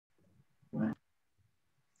All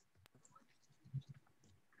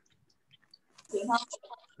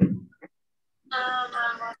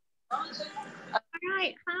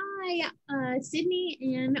right, hi, Sydney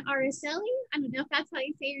and Araceli. I don't know if that's how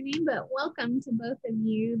you say your name, but welcome to both of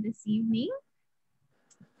you this evening.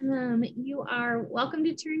 You are welcome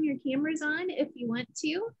to turn your cameras on if you want to.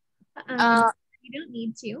 You don't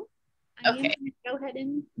need to. I'm going to go ahead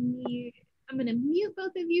and mute. I'm going to mute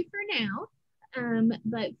both of you for now,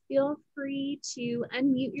 but feel free to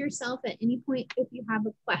unmute yourself at any point if you have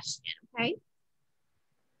a question, okay?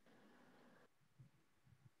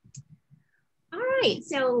 All right,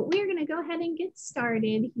 so we're going to go ahead and get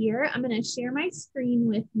started here. I'm going to share my screen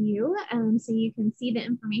with you so you can see the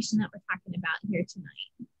information that we're talking about here tonight.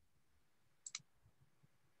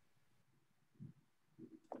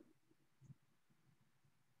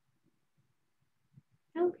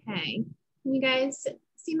 Okay, can you guys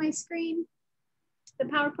see my screen? The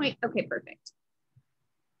PowerPoint? Okay, perfect.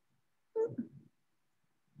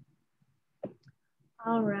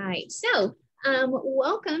 All right, so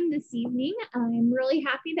welcome this evening. I'm really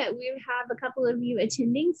happy that we have a couple of you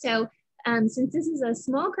attending. So since this is a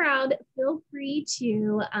small crowd, feel free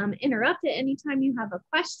to interrupt at any time you have a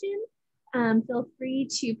question. Feel free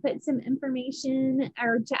to put some information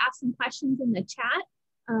or to ask some questions in the chat.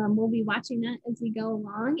 We'll be watching that as we go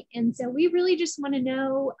along. And so we really just want to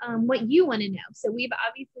know what you want to know. So we've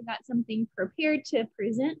obviously got something prepared to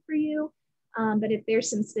present for you. But if there's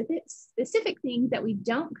some specific things that we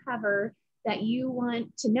don't cover that you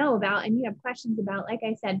want to know about and you have questions about, like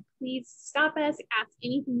I said, please stop us, ask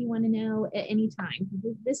anything you want to know at any time.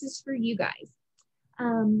 This is for you guys.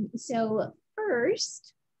 So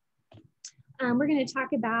first, we're going to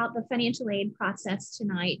talk about the financial aid process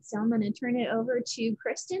tonight. So I'm going to turn it over to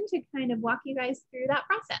Kristen to kind of walk you guys through that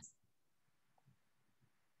process.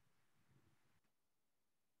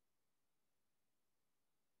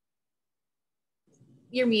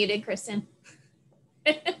 You're muted, Kristen.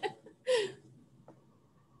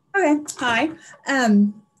 Okay, hi.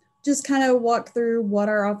 Just kind of walk through what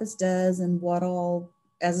our office does and what all,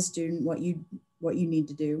 as a student, what you need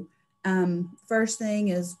to do. First thing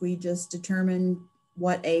is we just determine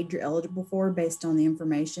what aid you're eligible for based on the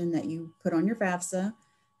information that you put on your FAFSA,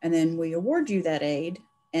 and then we award you that aid,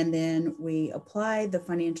 and then we apply the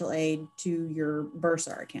financial aid to your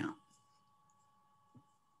Bursar account.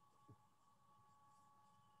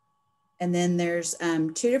 And then there's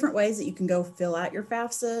two different ways that you can go fill out your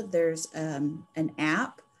FAFSA. There's an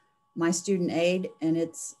app, My Student Aid, and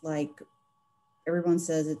it's like, everyone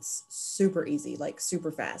says it's super easy, like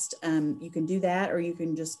super fast. You can do that, or you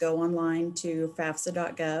can just go online to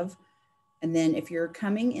fafsa.gov. And then if you're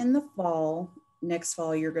coming in the fall, next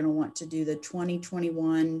fall, you're gonna want to do the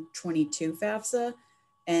 2021-22 FAFSA.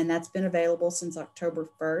 And that's been available since October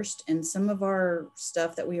 1st. And some of our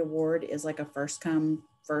stuff that we award is like a first come,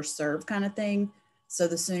 first serve kind of thing. So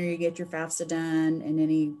the sooner you get your FAFSA done and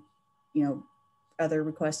any, other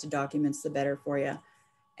requested documents, the better for you.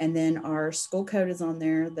 And then our school code is on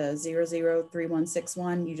there, the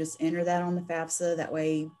 003161. You just enter that on the FAFSA. That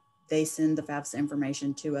way they send the FAFSA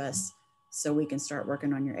information to us so we can start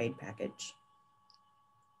working on your aid package.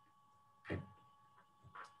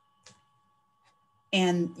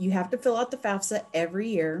 And you have to fill out the FAFSA every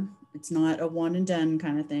year. It's not a one and done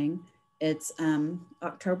kind of thing. It's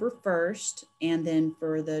October 1st. And then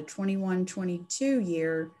for the 21-22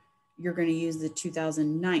 year, you're going to use the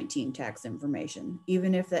 2019 tax information.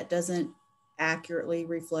 Even if that doesn't accurately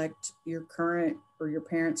reflect your current or your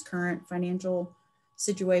parents' current financial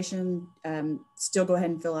situation, still go ahead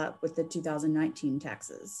and fill out with the 2019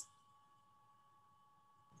 taxes.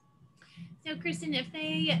 So Kristen, if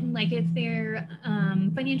their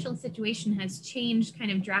financial situation has changed kind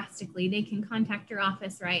of drastically, they can contact your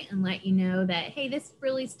office, right, and let you know that, hey, this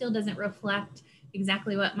really still doesn't reflect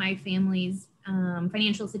exactly what my family's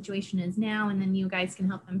financial situation is now, and then you guys can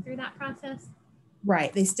help them through that process?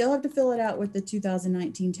 Right. They still have to fill it out with the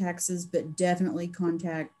 2019 taxes, but definitely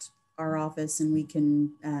contact our office and we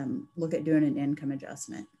can look at doing an income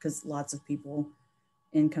adjustment because lots of people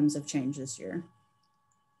incomes have changed this year.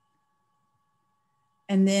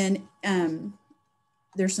 And then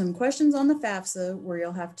there's some questions on the FAFSA where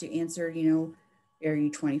you'll have to answer, are you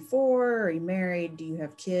 24? Are you married? Do you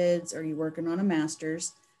have kids? Are you working on a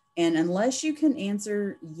master's? And unless you can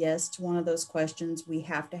answer yes to one of those questions, we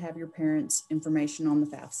have to have your parents' information on the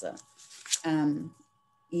FAFSA.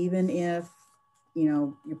 Even if,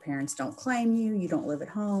 your parents don't claim you, you don't live at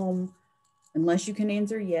home, unless you can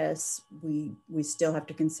answer yes, we still have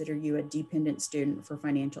to consider you a dependent student for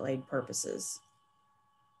financial aid purposes.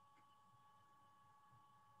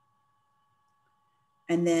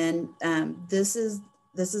 And then this is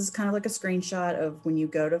kind of like a screenshot of when you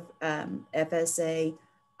go to fsaid.ed.gov.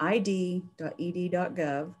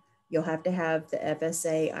 You'll have to have the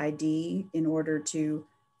FSA ID in order to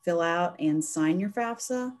fill out and sign your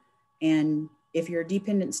FAFSA. And if you're a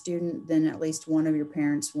dependent student, then at least one of your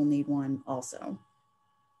parents will need one also.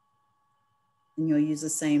 And you'll use the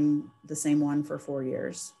same one for 4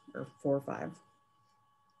 years or 4 or 5.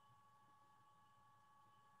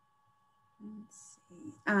 Let's see.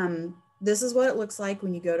 This is what it looks like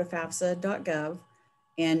when you go to fafsa.gov.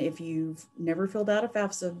 And if you've never filled out a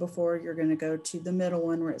FAFSA before, you're going to go to the middle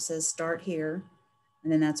one where it says start here.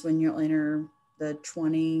 And then that's when you'll enter the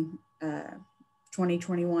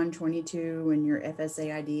 2021, 22 and your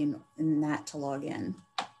FSA ID and that to log in.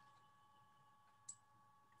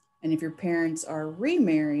 And if your parents are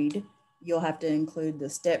remarried, you'll have to include the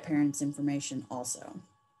step parents' information also.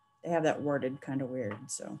 They have that worded kind of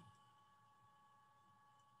weird, so.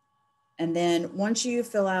 And then once you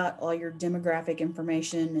fill out all your demographic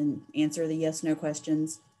information and answer the yes, no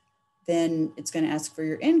questions, then it's going to ask for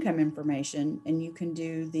your income information, and you can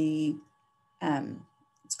do the,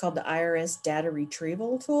 it's called the IRS data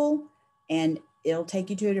retrieval tool, and it'll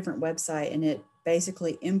take you to a different website, and it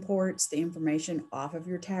basically imports the information off of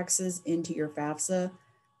your taxes into your FAFSA.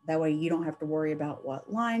 That way you don't have to worry about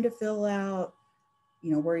what line to fill out,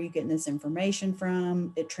 you know, where are you getting this information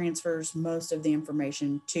from. It transfers most of the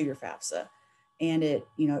information to your FAFSA, and it,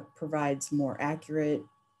 you know, it provides more accurate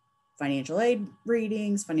financial aid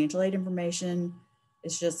readings, financial aid information.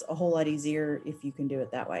 It's just a whole lot easier if you can do it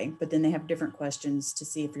that way. But then they have different questions to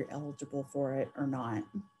see if you're eligible for it or not.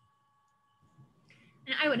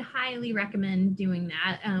 And I would highly recommend doing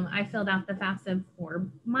that. I filled out the FAFSA for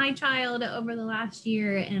my child over the last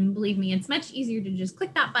year, and believe me, it's much easier to just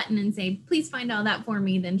click that button and say, please find all that for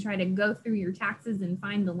me, than try to go through your taxes and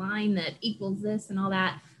find the line that equals this and all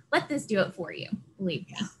that. Let this do it for you, believe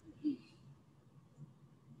me.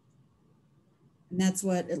 And that's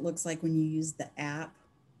what it looks like when you use the app.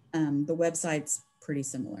 The website's pretty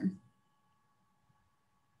similar.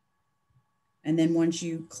 And then once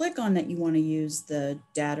you click on that you want to use the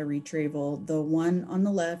data retrieval, the one on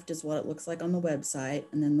the left is what it looks like on the website.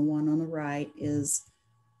 And then the one on the right is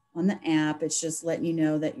on the app. It's just letting you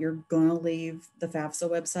know that you're going to leave the FAFSA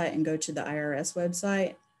website and go to the IRS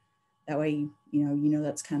website. That way, you know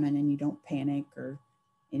that's coming and you don't panic or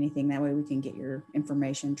anything. That way we can get your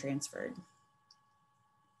information transferred.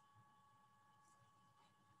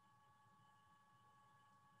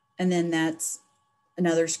 And then that's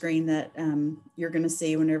another screen that you're going to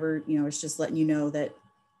see whenever, you know, it's just letting you know that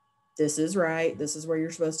this is right. This is where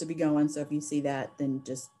you're supposed to be going. So if you see that, then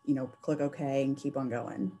just, you know, click OK and keep on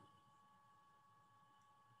going.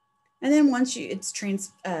 And then once it's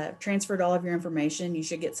transferred all of your information, you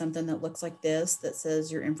should get something that looks like this that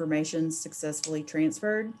says your information successfully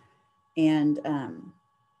transferred. And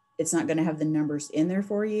it's not going to have the numbers in there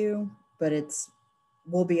for you, but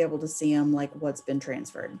we'll be able to see them like what's been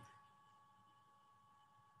transferred.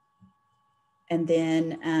 And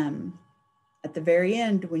then at the very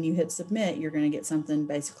end, when you hit submit, you're going to get something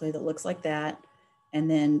basically that looks like that. And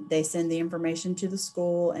then they send the information to the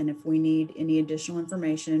school. And if we need any additional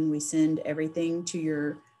information, we send everything to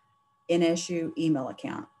your NSU email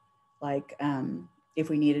account. Like if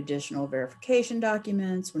we need additional verification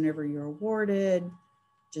documents, whenever you're awarded,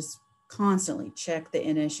 just constantly check the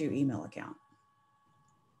NSU email account.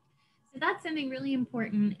 So that's something really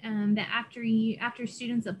important, that after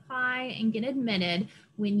students apply and get admitted,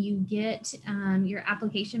 when you get your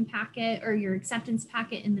application packet or your acceptance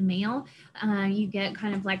packet in the mail, you get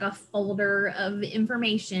kind of like a folder of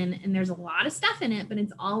information, and there's a lot of stuff in it, but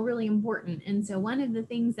it's all really important. And so one of the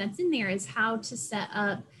things that's in there is how to set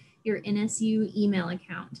up your NSU email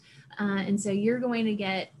account. And so you're going to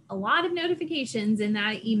get a lot of notifications in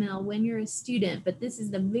that email when you're a student, but this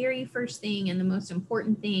is the very first thing and the most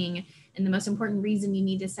important thing, and the most important reason you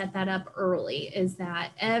need to set that up early is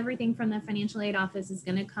that everything from the financial aid office is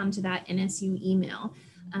going to come to that NSU email.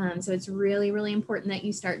 So it's really, really important that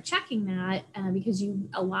you start checking that because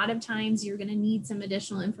a lot of times you're going to need some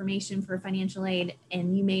additional information for financial aid,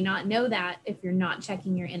 and you may not know that if you're not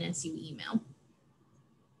checking your NSU email.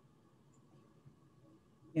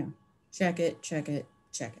 Yeah, check it, check it,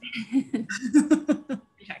 check it.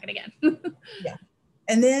 Check it again. Yeah.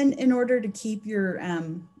 And then in order to keep your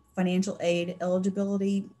financial aid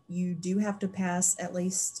eligibility, you do have to pass at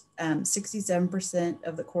least 67%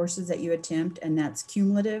 of the courses that you attempt, and that's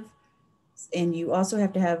cumulative. And you also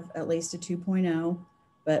have to have at least a 2.0,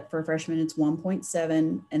 but for freshmen it's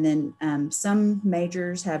 1.7. And then some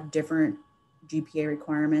majors have different GPA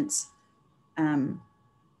requirements.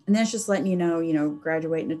 And that's just letting you know,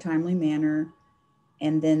 graduate in a timely manner.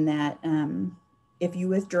 And then that if you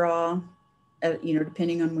withdraw,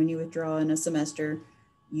 depending on when you withdraw in a semester,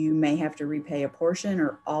 you may have to repay a portion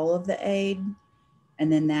or all of the aid.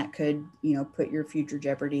 And then that could, put your future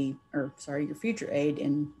your future aid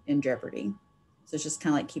in jeopardy. So it's just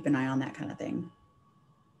kind of like keep an eye on that kind of thing.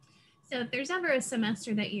 So if there's ever a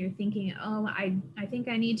semester that you're thinking, oh, I think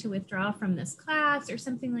I need to withdraw from this class or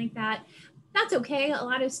something like that, that's okay. A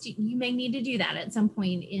lot of you may need to do that at some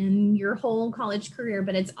point in your whole college career,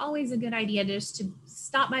 but it's always a good idea just to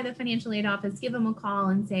stop by the financial aid office, give them a call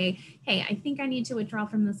and say, hey, I think I need to withdraw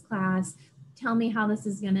from this class. Tell me how this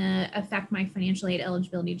is going to affect my financial aid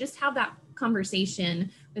eligibility. Just have that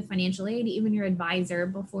conversation with financial aid, even your advisor,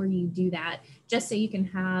 before you do that, just so you can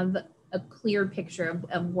have a clear picture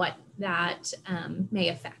of what that may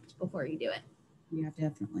affect before you do it. Yeah,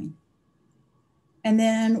 definitely. And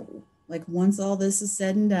then, like, once all this is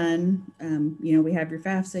said and done, we have your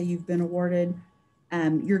FAFSA, you've been awarded.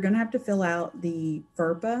 You're going to have to fill out the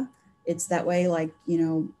FERPA. It's that way, like,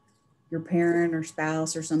 your parent or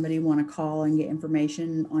spouse or somebody want to call and get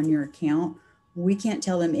information on your account. We can't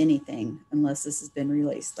tell them anything unless this has been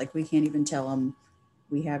released. Like, we can't even tell them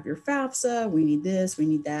we have your FAFSA, we need this, we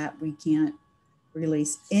need that. We can't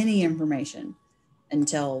release any information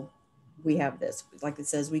until we have this. Like it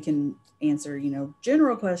says, we can answer,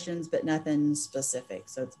 general questions, but nothing specific.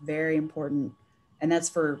 So it's very important. And that's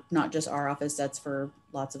for not just our office, that's for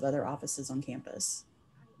lots of other offices on campus.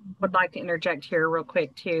 Would like to interject here real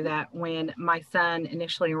quick too, that when my son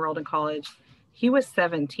initially enrolled in college, he was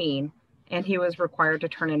 17 and he was required to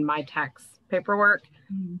turn in my tax paperwork.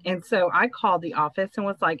 Mm-hmm. And so I called the office and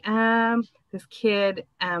was like, this kid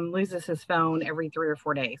loses his phone every 3 or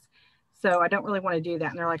 4 days. So I don't really want to do that.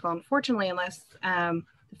 And they're like, well, unfortunately, unless the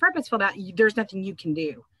FERPA's filled out, there's nothing you can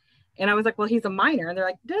do. And I was like, well, he's a minor. And they're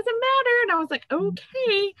like, doesn't matter. And I was like,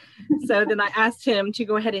 okay. So then I asked him to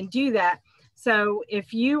go ahead and do that. So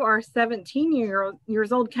if you are 17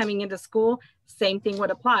 years old coming into school, same thing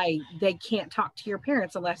would apply. They can't talk to your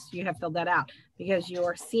parents unless you have filled that out, because you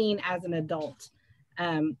are seen as an adult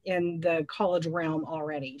in the college realm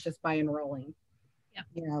already just by enrolling.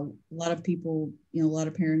 Yeah, a lot of people, a lot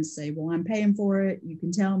of parents say, well, I'm paying for it. You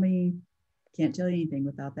can tell me. Can't tell you anything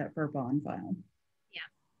without that FERPA on file. Yeah.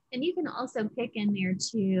 And you can also pick in there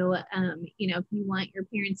too, if you want your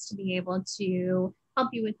parents to be able to help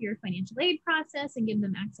you with your financial aid process and give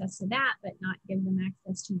them access to that, but not give them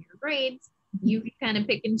access to your grades. You can kind of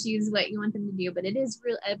pick and choose what you want them to do, but it is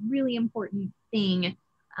a really important thing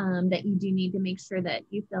that you do need to make sure that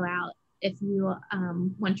you fill out if you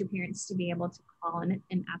want your parents to be able to call and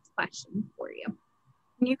ask questions for you.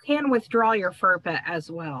 You can withdraw your FERPA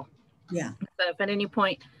as well. Yeah. So if at any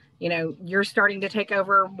point, you're starting to take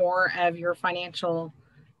over more of your financial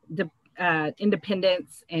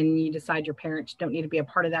independence and you decide your parents don't need to be a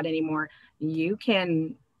part of that anymore, you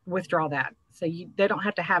can withdraw that. So they don't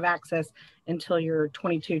have to have access until you're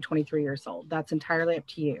 22, 23 years old. That's entirely up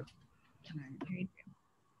to you.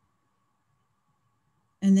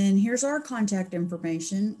 And then here's our contact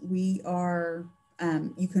information. We are,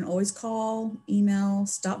 you can always call, email,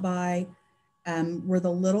 stop by. We're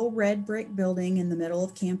the little red brick building in the middle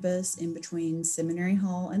of campus in between Seminary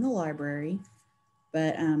Hall and the library.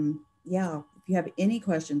 But yeah, if you have any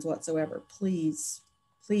questions whatsoever, please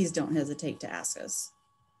don't hesitate to ask us.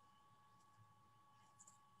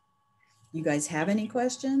 You guys have any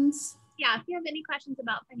questions? Yeah, if you have any questions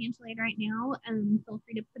about financial aid right now, feel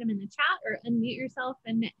free to put them in the chat or unmute yourself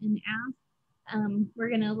and ask. We're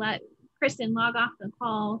going to let Kristen log off the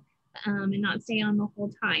call and not stay on the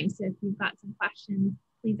whole time. So if you've got some questions,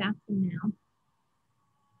 please ask them now.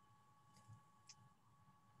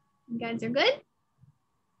 You guys are good?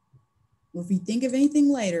 Well, if you think of anything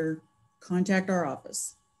later, contact our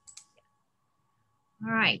office.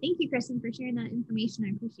 All right. Thank you, Kristen, for sharing that information.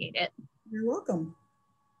 I appreciate it. You're welcome.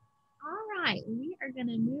 All right. We are going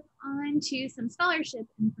to move on to some scholarship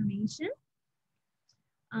information.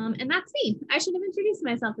 And that's me. I should have introduced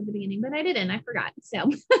myself at the beginning, but I didn't. I forgot. So,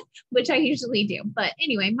 which I usually do. But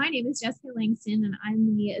anyway, my name is Jessica Langston, and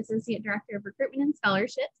I'm the Associate Director of Recruitment and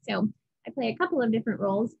Scholarships. So I play a couple of different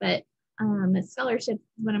roles, but scholarships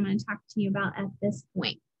is what I'm going to talk to you about at this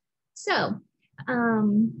point. So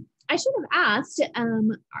I should have asked,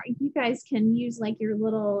 you guys can use like your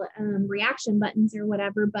little reaction buttons or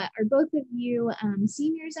whatever, but are both of you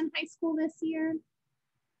seniors in high school this year?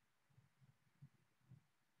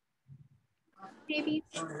 Maybe?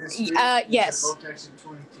 Yes.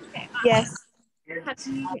 Okay. Yes. Have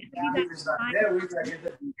you guys applied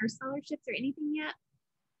for scholarships or anything yet?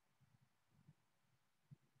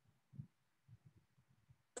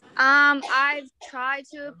 I've tried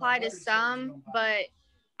to apply to some, but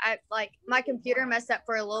my computer messed up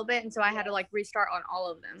for a little bit, and so I had to restart on all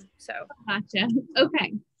of them. So Gotcha.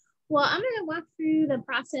 Okay. Well, I'm going to walk through the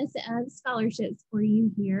process of scholarships for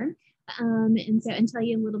you here, and tell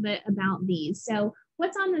you a little bit about these. So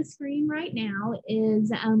what's on the screen right now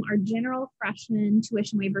is our general freshman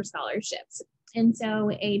tuition waiver scholarships. And so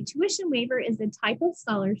a tuition waiver is a type of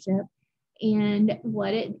scholarship, and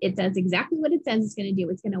what it does exactly what it says it's going to do.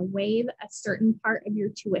 It's going to waive a certain part of your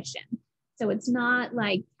tuition. So it's not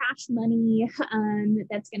like cash money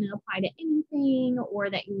that's going to apply to anything or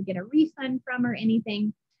that you get a refund from or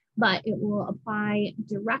anything, but it will apply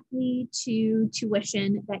directly to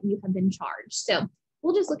tuition that you have been charged. So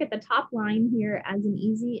we'll just look at the top line here as an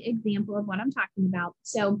easy example of what I'm talking about.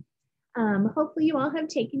 So hopefully you all have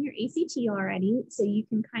taken your ACT already, so you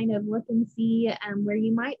can kind of look and see where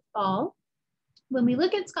you might fall. When we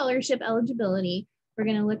look at scholarship eligibility, we're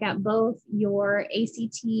going to look at both your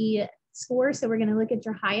ACT score. So we're going to look at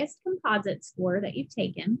your highest composite score that you've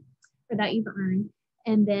taken or that you've earned,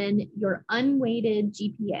 and then your unweighted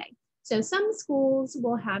GPA. So some schools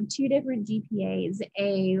will have two different GPAs,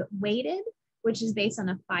 a weighted, which is based on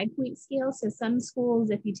a 5-point scale. So some schools,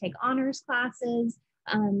 if you take honors classes,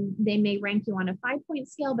 they may rank you on a 5-point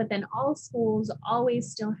scale, but then all schools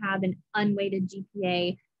always still have an unweighted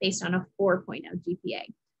GPA based on a 4.0 GPA.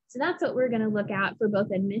 So that's what we're going to look at for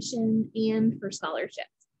both admission and for scholarships.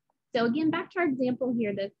 So again, back to our example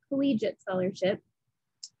here, the collegiate scholarship,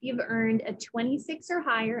 you've earned a 26 or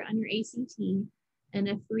higher on your ACT and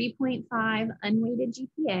a 3.5 unweighted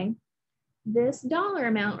GPA. This dollar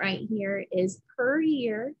amount right here is per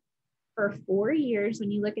year for 4 years when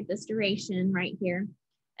you look at this duration right here,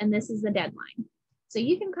 and this is the deadline. So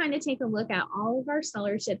you can kind of take a look at all of our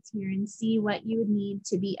scholarships here and see what you would need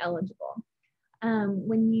to be eligible.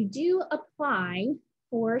 When you do apply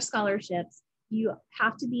for scholarships, you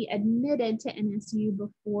have to be admitted to NSU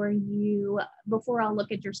before I'll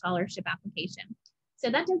look at your scholarship application. So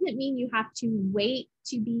that doesn't mean you have to wait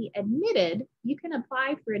to be admitted. You can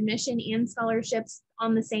apply for admission and scholarships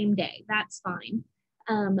on the same day. That's fine.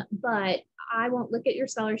 But I won't look at your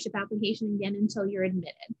scholarship application again until you're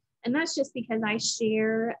admitted. And that's just because I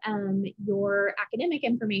share your academic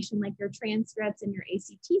information, like your transcripts and your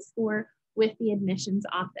ACT score, with the admissions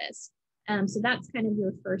office. So that's kind of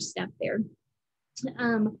your first step there.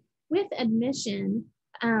 With admission,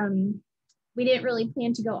 we didn't really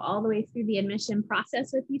plan to go all the way through the admission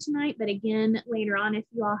process with you tonight, but again, later on, if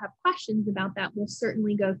you all have questions about that, we'll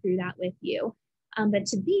certainly go through that with you. But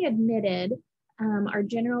to be admitted, our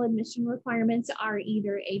general admission requirements are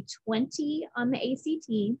either a 20 on the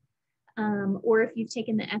ACT, or if you've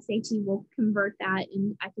taken the SAT, we'll convert that,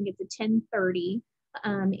 and I think it's a 1030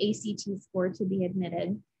 ACT score to be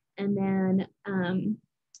admitted. And then,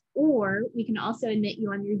 or we can also admit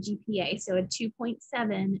you on your GPA, so a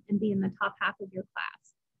 2.7 and be in the top half of your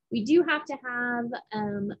class. We do have to have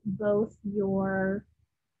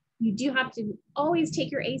you do have to always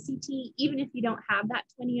take your ACT, even if you don't have that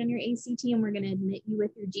 20 on your ACT and we're going to admit you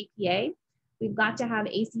with your GPA. We've got to have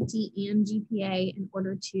ACT and GPA in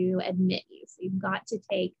order to admit you. So you've got to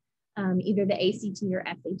take either the ACT or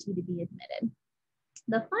SAT to be admitted.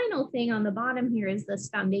 The final thing on the bottom here is this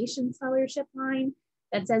foundation scholarship line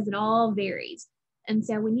that says it all varies. And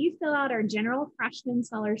so when you fill out our general freshman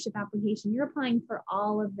scholarship application, you're applying for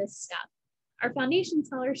all of this stuff. Our foundation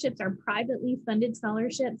scholarships are privately funded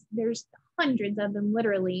scholarships. There's hundreds of them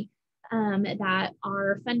literally that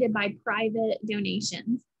are funded by private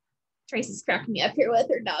donations. Tracy's cracking me up here with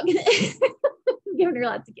her dog. Giving her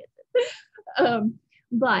lots of kisses.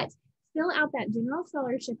 But fill out that general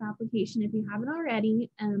scholarship application if you haven't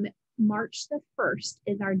already. March the 1st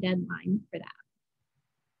is our deadline for that.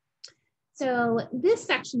 So this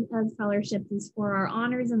section of scholarships is for our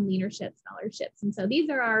honors and leadership scholarships. And so these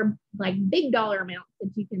are our big dollar amounts that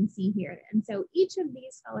you can see here. And so each of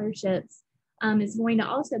these scholarships is going to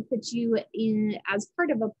also put you in as part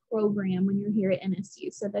of a program when you're here at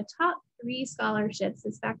NSU. So the top 3 scholarships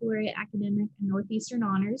is Baccalaureate Academic and Northeastern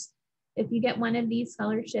Honors. If you get one of these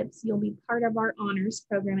scholarships, you'll be part of our honors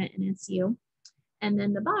program at NSU. And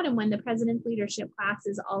then the bottom one, the President's Leadership class,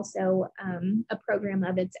 is also a program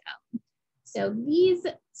of its own. So these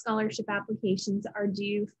scholarship applications are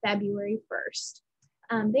due February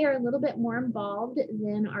 1st. They are a little bit more involved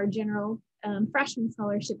than our general freshman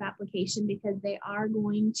scholarship application because they are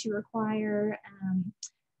going to require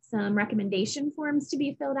some recommendation forms to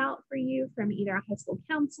be filled out for you from either a high school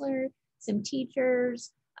counselor, some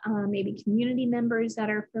teachers, maybe community members that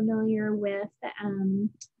are familiar with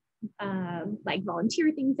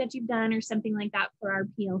volunteer things that you've done or something like that for our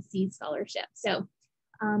PLC scholarship. So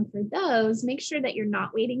for those, make sure that you're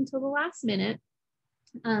not waiting till the last minute.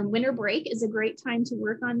 Winter break is a great time to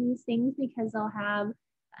work on these things because they'll have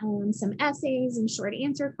some essays and short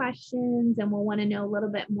answer questions, and we'll want to know a little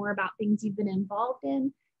bit more about things you've been involved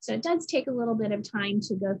in. So it does take a little bit of time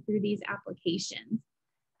to go through these applications.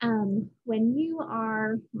 When you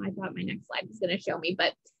are, well, I thought my next slide was going to show me,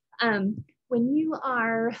 but when you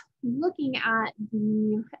are looking at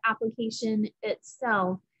the application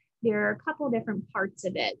itself, there are a couple different parts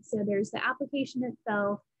of it. So there's the application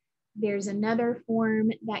itself. There's another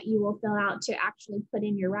form that you will fill out to actually put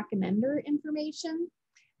in your recommender information.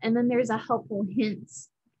 And then there's a helpful hints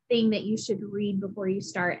thing that you should read before you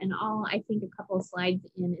start. And I think a couple of slides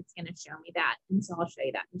in, it's going to show me that. And so I'll show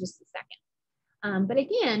you that in just a second. But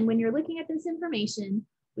again, when you're looking at this information,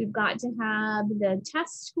 we've got to have the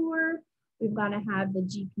test score. We've got to have the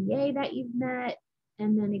GPA that you've met.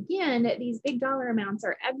 And then again, these big dollar amounts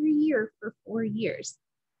are every year for 4 years.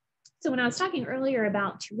 So when I was talking earlier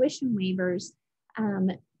about tuition waivers,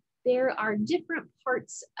 there are different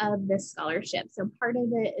parts of this scholarship. So part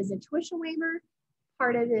of it is a tuition waiver.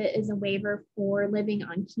 Part of it is a waiver for living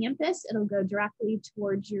on campus. It'll go directly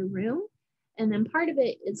towards your room. And then part of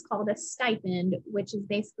it is called a stipend, which is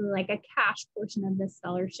basically like a cash portion of the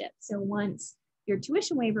scholarship. So once your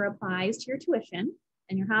tuition waiver applies to your tuition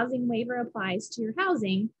and your housing waiver applies to your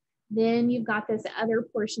housing, then you've got this other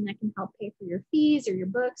portion that can help pay for your fees or your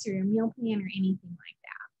books or your meal plan or anything like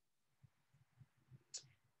that.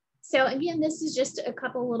 So again, this is just a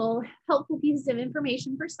couple little helpful pieces of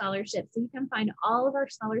information for scholarships. So you can find all of our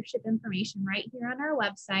scholarship information right here on our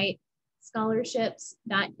website,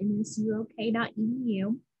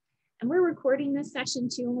 scholarships.nsuok.edu. And we're recording this session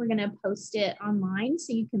too, and we're going to post it online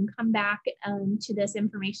so you can come back to this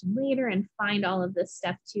information later and find all of this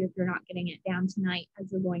stuff too if you're not getting it down tonight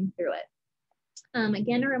as we're going through it.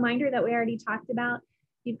 Again, a reminder that we already talked about,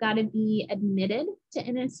 you've got to be admitted to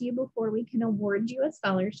NSU before we can award you a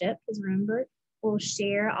scholarship, because remember, I'll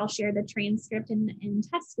share the transcript and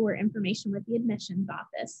test score information with the admissions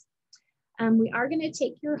office. We are going to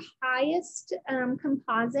take your highest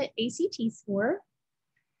composite ACT score.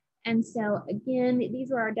 And so again,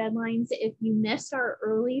 these are our deadlines. If you missed our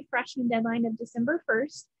early freshman deadline of December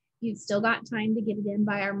 1st, you've still got time to get it in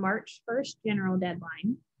by our March 1st general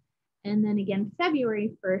deadline. And then again,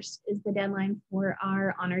 February 1st is the deadline for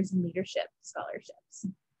our honors and leadership scholarships.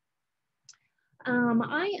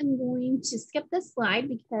 I am going to skip this slide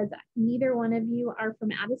because neither one of you are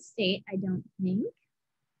from out of state, I don't think.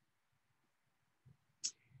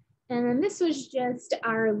 And then this was just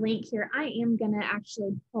our link here. I am going to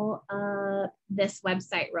actually pull up this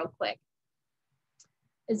website real quick.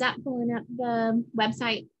 Is that pulling up the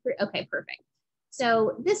website? Okay, perfect.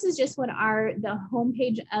 So this is just what the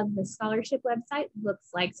homepage of the scholarship website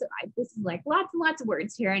looks like. So this is like lots and lots of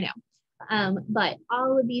words here, I know. But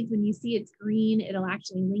all of these, when you see it's green, it'll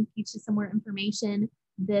actually link you to some more information.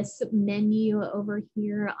 This menu over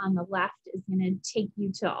here on the left is going to take you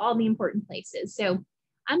to all the important places. So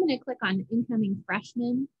I'm going to click on incoming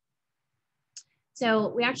freshmen.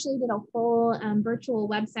 So we actually did a whole virtual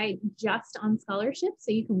website just on scholarships.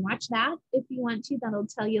 So you can watch that if you want to. That'll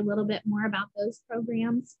tell you a little bit more about those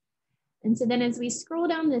programs. And so then as we scroll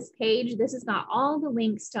down this page, this has got all the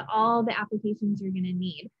links to all the applications you're going to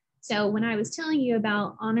need. So when I was telling you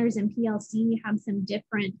about honors and PLC, you have some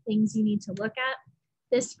different things you need to look at.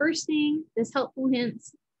 This first thing, this helpful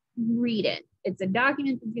hints, read it. It's a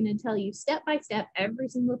document that's going to tell you step by step every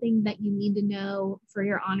single thing that you need to know for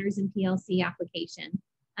your honors and PLC application.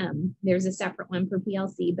 There's a separate one for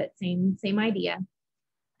PLC, but same idea.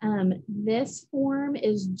 This form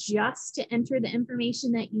is just to enter the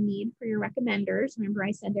information that you need for your recommenders. Remember,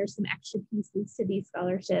 I said there's some extra pieces to these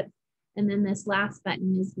scholarships. And then this last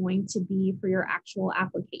button is going to be for your actual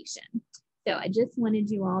application. So I just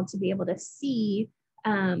wanted you all to be able to see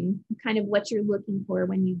kind of what you're looking for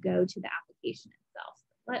when you go to the application itself.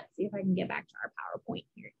 Let's see if I can get back to our PowerPoint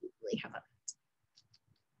here. Usually have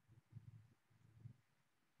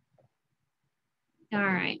a... All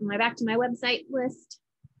right, am I back to my website list?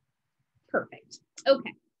 Perfect.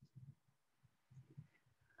 Okay.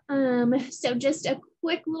 So just a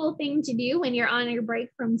quick little thing to do when you're on your break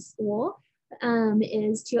from school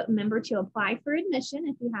is to remember to apply for admission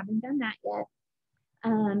if you haven't done that yet.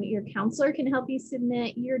 Your counselor can help you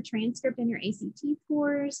submit your transcript and your ACT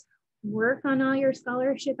scores, work on all your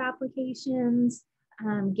scholarship applications,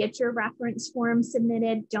 get your reference form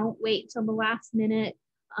submitted. Don't wait till the last minute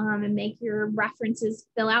and make your references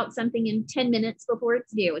fill out something in 10 minutes before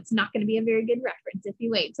it's due. It's not going to be a very good reference if you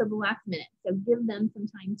wait till the last minute. So give them some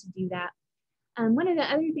time to do that. One of the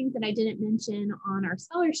other things that I didn't mention on our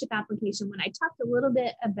scholarship application, when I talked a little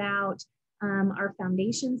bit about our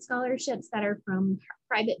foundation scholarships that are from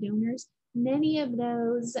private donors, many of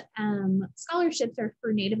those scholarships are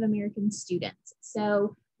for Native American students.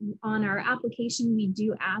 So on our application, we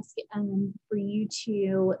do ask for you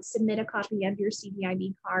to submit a copy of your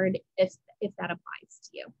CDIB card if that applies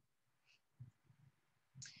to you.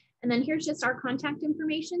 And then here's just our contact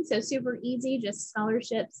information. So super easy, just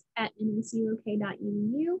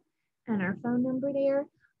scholarships@nsuk.edu and our phone number there.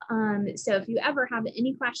 So if you ever have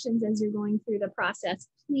any questions as you're going through the process,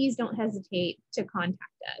 please don't hesitate to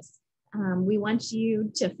contact us. We want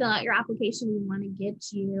you to fill out your application. We want to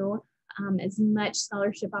get you as much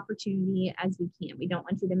scholarship opportunity as we can. We don't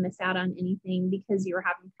want you to miss out on anything because you're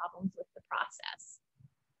having problems with the process.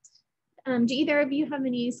 Do either of you have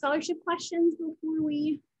any scholarship questions before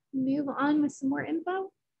we move on with some more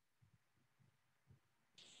info?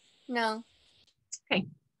 No. Okay,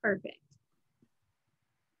 perfect.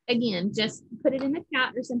 Again, just put it in the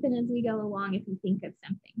chat or something as we go along if you think of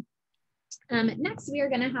something. Next, we are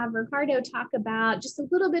going to have Ricardo talk about just a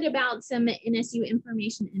little bit about some NSU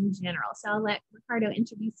information in general. So I'll let Ricardo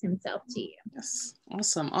introduce himself to you. Yes,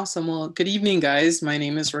 awesome. Well, good evening, guys. My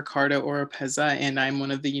name is Ricardo Oropeza, and I'm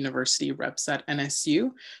one of the university reps at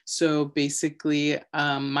NSU. So basically,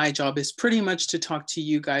 my job is pretty much to talk to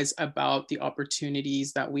you guys about the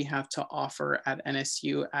opportunities that we have to offer at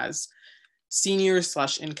NSU as seniors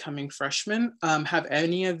 / incoming freshmen. Have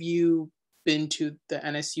any of you been to the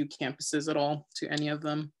NSU campuses at all, to any of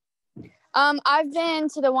them? I've been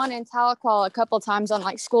to the one in Tahlequah a couple times on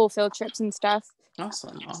like school field trips and stuff.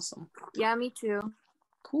 Awesome. Yeah, me too.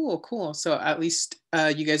 Cool. So at least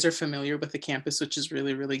you guys are familiar with the campus, which is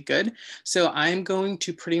really, really good. So I'm going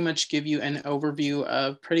to pretty much give you an overview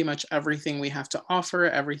of pretty much everything we have to offer,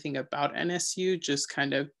 everything about NSU, just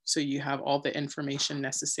kind of so you have all the information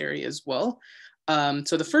necessary as well.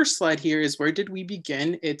 So the first slide here is where did we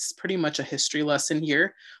begin? It's pretty much a history lesson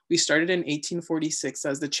here. We started in 1846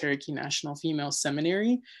 as the Cherokee National Female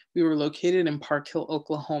Seminary. We were located in Park Hill,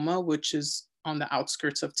 Oklahoma, which is on the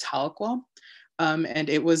outskirts of Tahlequah. And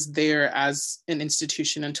it was there as an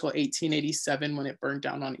institution until 1887 when it burned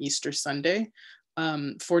down on Easter Sunday.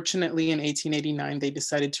 Fortunately, in 1889, they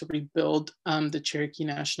decided to rebuild the Cherokee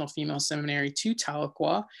National Female Seminary to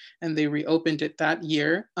Tahlequah, and they reopened it that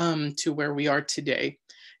year to where we are today.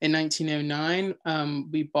 In 1909,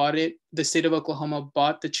 we bought it. The state of Oklahoma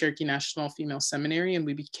bought the Cherokee National Female Seminary, and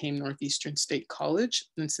we became Northeastern State College.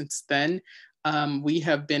 And since then, we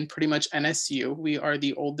have been pretty much NSU. We are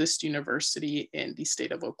the oldest university in the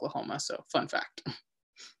state of Oklahoma. So fun fact.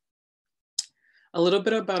 A little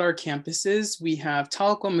bit about our campuses. We have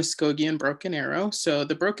Tahlequah, Muskogee, and Broken Arrow. So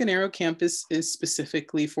the Broken Arrow campus is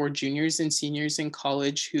specifically for juniors and seniors in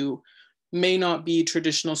college who may not be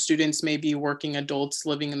traditional students, may be working adults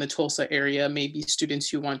living in the Tulsa area, maybe students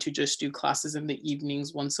who want to just do classes in the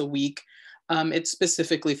evenings once a week. It's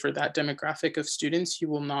specifically for that demographic of students. You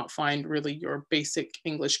will not find really your basic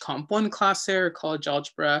English Comp 1 class there, or college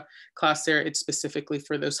algebra class there. It's specifically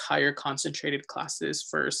for those higher concentrated classes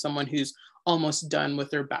for someone who's almost done with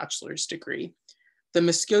their bachelor's degree. The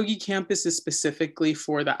Muskogee campus is specifically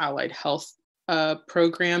for the allied health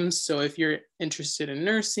programs. So if you're interested in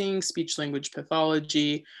nursing, speech language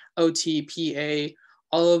pathology, OT, PA,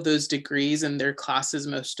 all of those degrees and their classes,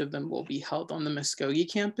 most of them will be held on the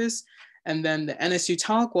Muskogee campus. And then the NSU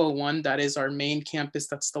Tahlequah one, that is our main campus.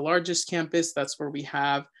 That's the largest campus. That's where we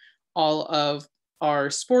have all of our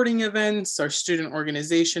sporting events, our student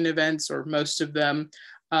organization events, or most of them.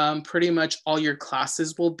 Pretty much all your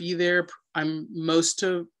classes will be there. Most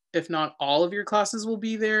of, if not all of your classes will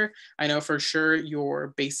be there. I know for sure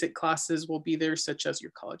your basic classes will be there, such as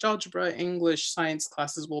your college algebra, English, science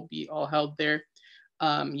classes will be all held there.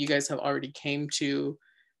 You guys have already came to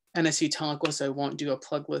NSU Tahlequah, so I won't do a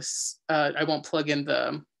plugless, I won't plug in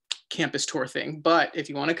the campus tour thing, but if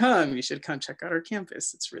you want to come, you should come check out our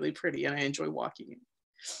campus. It's really pretty and I enjoy walking it.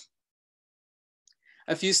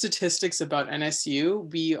 A few statistics about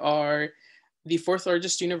NSU. We are the 4th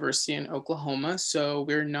largest university in Oklahoma, so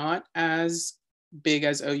we're not as big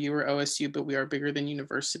as OU or OSU, but we are bigger than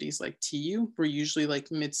universities like TU. We're usually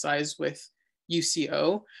like mid-size with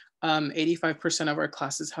UCO. 85% of our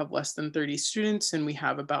classes have less than 30 students, and we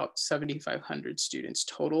have about 7,500 students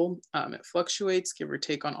total. It fluctuates, give or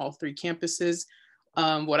take, on all 3 campuses.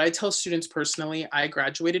 What I tell students personally, I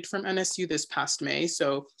graduated from NSU this past May,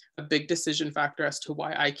 so a big decision factor as to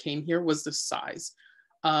why I came here was the size.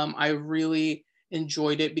 I really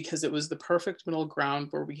enjoyed it because it was the perfect middle ground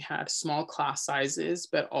where we had small class sizes,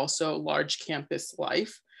 but also large campus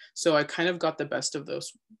life. So I kind of got the best of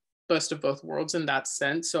best of both worlds in that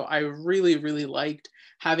sense. So I really, really liked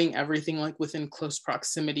having everything like within close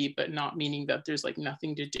proximity, but not meaning that there's like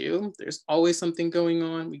nothing to do. There's always something going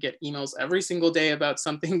on. We get emails every single day about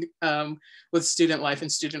something with student life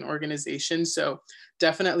and student organization. So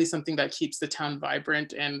definitely something that keeps the town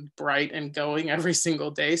vibrant and bright and going every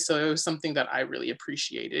single day. So it was something that I really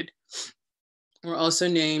appreciated. We're also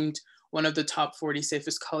named one of the top 40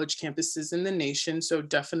 safest college campuses in the nation. So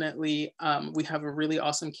definitely we have a really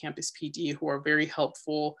awesome campus PD who are very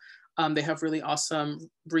helpful. They have really awesome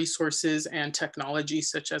resources and technology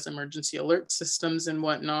such as emergency alert systems and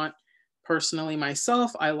whatnot. Personally,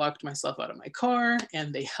 myself, I locked myself out of my car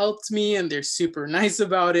and they helped me and they're super nice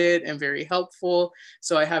about it and very helpful.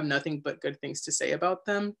 So I have nothing but good things to say about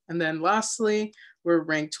them. And then lastly, we're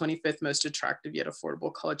ranked 25th most attractive yet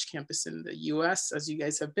affordable college campus in the US. As you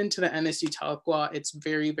guys have been to the NSU Tahlequah, it's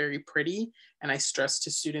very, very pretty. And I stress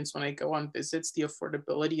to students when I go on visits, the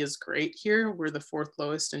affordability is great here. We're the 4th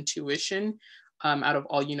lowest in tuition out of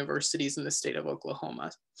all universities in the state of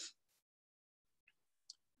Oklahoma.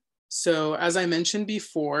 So as I mentioned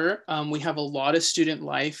before, we have a lot of student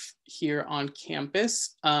life here on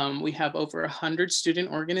campus. We have over 100 student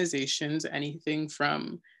organizations, anything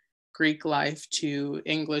from Greek life to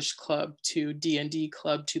English club to D&D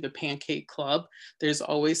club to the pancake club. There's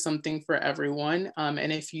always something for everyone.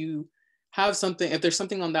 And if you have something, if there's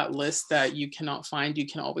something on that list that you cannot find, you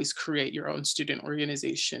can always create your own student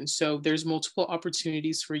organization. So there's multiple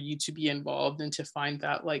opportunities for you to be involved and to find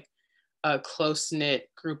that like a close-knit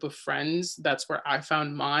group of friends. That's where I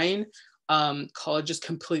found mine. College is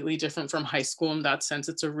completely different from high school in that sense.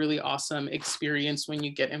 It's a really awesome experience when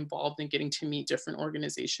you get involved and getting to meet different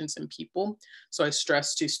organizations and people. So I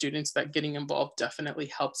stress to students that getting involved definitely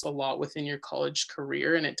helps a lot within your college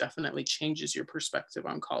career, and it definitely changes your perspective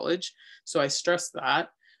on college. So I stress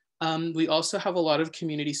that. We also have a lot of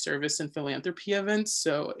community service and philanthropy events.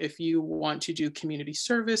 So if you want to do community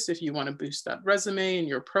service, if you want to boost that resume and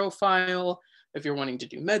your profile, if you're wanting to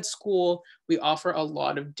do med school, we offer a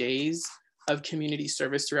lot of days of community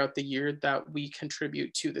service throughout the year that we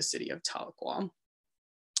contribute to the city of Tahlequah.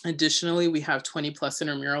 Additionally, we have 20+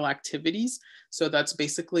 intramural activities. So that's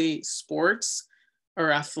basically sports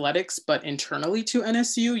or athletics, but internally to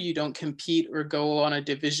NSU. You don't compete or go on a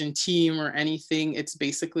division team or anything. It's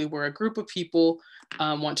basically where a group of people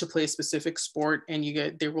want to play a specific sport, and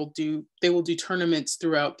they will do tournaments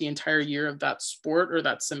throughout the entire year of that sport or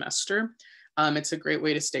that semester. It's a great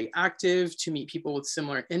way to stay active, to meet people with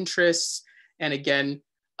similar interests. And again,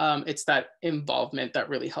 it's that involvement that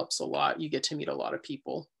really helps a lot. You get to meet a lot of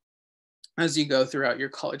people as you go throughout your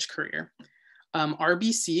college career.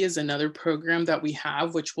 RBC is another program that we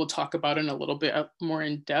have, which we'll talk about in a little bit more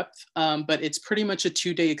in depth, but it's pretty much a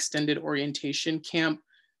 2-day extended orientation camp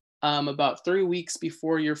about 3 weeks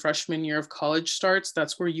before your freshman year of college starts.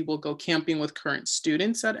 That's where you will go camping with current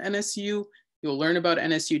students at NSU. You'll learn about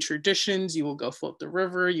NSU traditions. You will go float the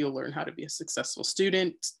river. You'll learn how to be a successful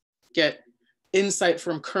student, get insight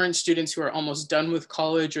from current students who are almost done with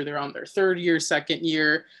college or they're on their 3rd year, 2nd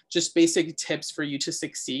year, just basic tips for you to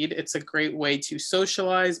succeed. It's a great way to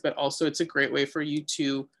socialize, but also it's a great way for you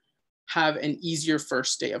to have an easier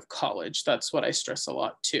first day of college. That's what I stress a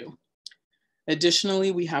lot too.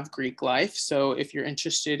 Additionally, we have Greek life. So if you're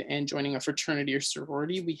interested in joining a fraternity or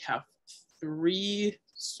sorority, we have 3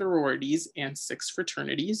 sororities and 6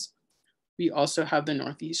 fraternities. We also have the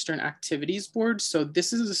Northeastern Activities Board. So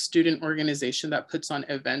this is a student organization that puts on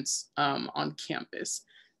events on campus.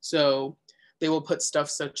 So they will put stuff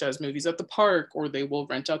such as movies at the park, or they will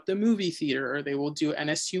rent out the movie theater, or they will do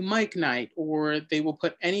NSU Mic Night, or they will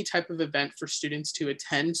put any type of event for students to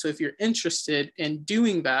attend. So if you're interested in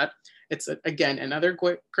doing that, it's again, another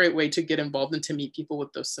great way to get involved and to meet people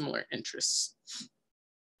with those similar interests.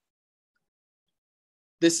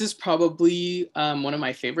 This is probably one of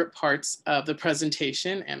my favorite parts of the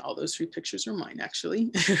presentation, and all those 3 pictures are mine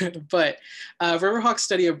actually, but Riverhawk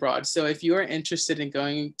Study Abroad. So if you are interested in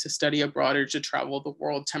going to study abroad or to travel the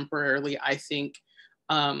world temporarily, I think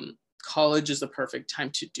college is the perfect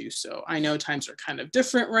time to do so. I know times are kind of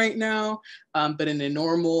different right now, but in a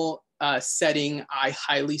normal setting, I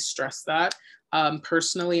highly stress that.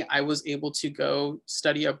 Personally, I was able to go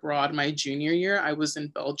study abroad my junior year. I was in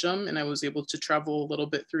Belgium and I was able to travel a little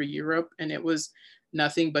bit through Europe, and it was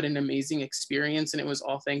nothing but an amazing experience. And it was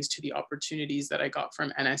all thanks to the opportunities that I got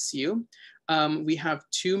from NSU. We have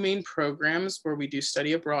 2 main programs where we do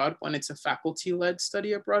study abroad. One, it's a faculty-led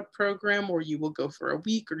study abroad program where you will go for a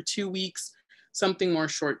week or 2 weeks, something more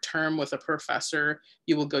short term with a professor.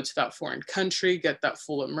 You will go to that foreign country, get that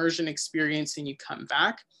full immersion experience, and you come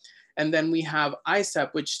back. And then we have ISEP,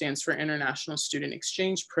 which stands for International Student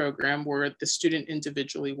Exchange Program, where the student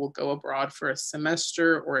individually will go abroad for a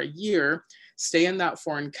semester or a year, stay in that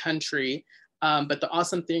foreign country. But the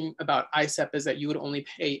awesome thing about ISEP is that you would only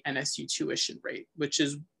pay NSU tuition rate, which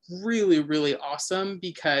is really, really awesome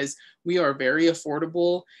because we are very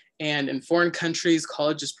affordable. And in foreign countries,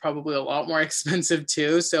 college is probably a lot more expensive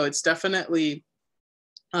too. So it's definitely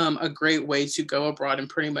a great way to go abroad and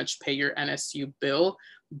pretty much pay your NSU bill,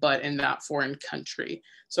 but in that foreign country.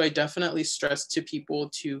 So I definitely stress to people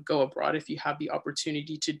to go abroad if you have the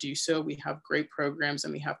opportunity to do so. We have great programs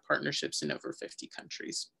and we have partnerships in over 50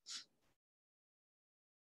 countries.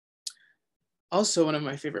 Also, one of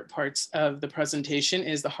my favorite parts of the presentation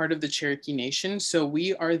is the Heart of the Cherokee Nation. So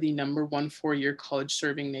we are the #1 four-year college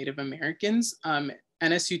serving Native Americans.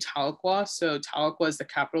 NSU Tahlequah. So Tahlequah is the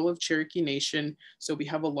capital of Cherokee Nation. So we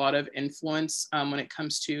have a lot of influence when it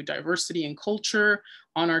comes to diversity and culture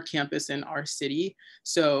on our campus in our city.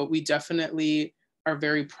 So we definitely are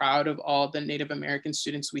very proud of all the Native American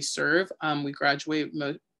students we serve. We graduate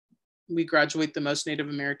the most Native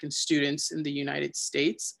American students in the United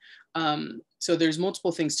States. So there's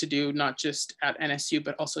multiple things to do, not just at NSU,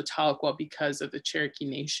 but also Tahlequah because of the Cherokee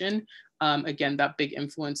Nation. Again, that big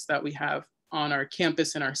influence that we have on our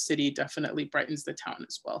campus and our city definitely brightens the town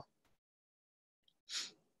as well.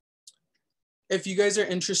 If you guys are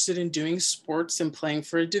interested in doing sports and playing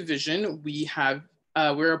for a division,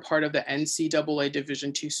 we're a part of the NCAA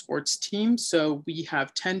Division II sports team. So we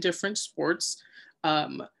have 10 different sports,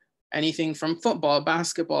 anything from football,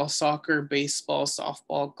 basketball, soccer, baseball,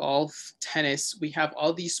 softball, golf, tennis. We have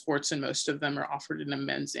all these sports and most of them are offered in a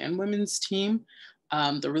men's and women's team.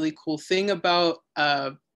 The really cool thing about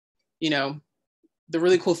the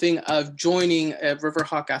really cool thing of joining a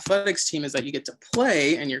Riverhawk athletics team is that you get to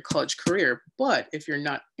play in your college career. But if you're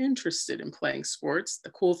not interested in playing sports, the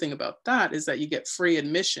cool thing about that is that you get free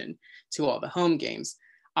admission to all the home games.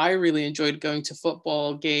 I really enjoyed going to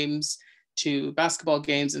football games, to basketball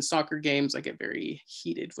games and soccer games. I get very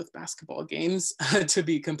heated with basketball games, to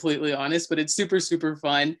be completely honest, but it's super, super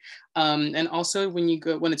fun. And also when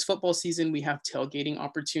it's football season, we have tailgating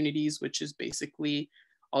opportunities, which is basically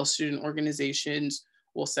all student organizations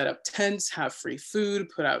will set up tents, have free food,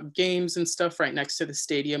 put out games and stuff right next to the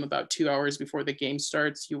stadium about 2 hours before the game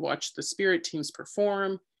starts. You watch the spirit teams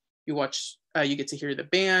perform, you get to hear the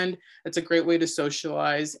band. It's a great way to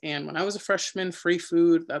socialize. And when I was a freshman, free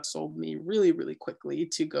food, that sold me really, really quickly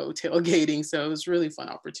to go tailgating. So it was a really fun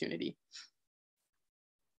opportunity.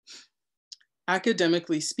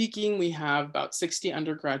 Academically speaking, we have about 60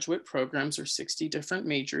 undergraduate programs or 60 different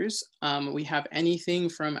majors. We have anything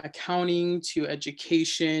from accounting to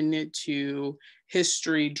education to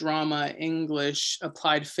history, drama, English,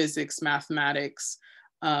 applied physics, mathematics,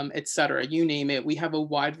 etc. You name it. We have a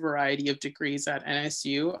wide variety of degrees at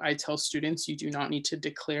NSU. I tell students you do not need to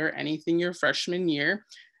declare anything your freshman year.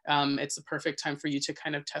 It's the perfect time for you to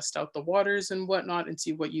kind of test out the waters and whatnot and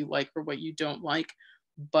see what you like or what you don't like.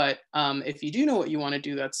 But if you do know what you want to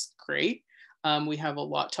do, that's great. We have a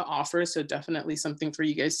lot to offer, so definitely something for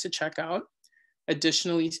you guys to check out.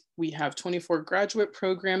 Additionally, we have 24 graduate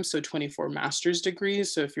programs, so 24 master's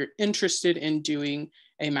degrees. So if you're interested in doing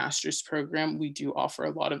a master's program, we do offer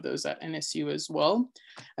a lot of those at NSU as well.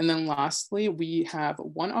 And then lastly, we have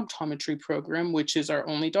one optometry program, which is our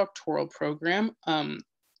only doctoral program.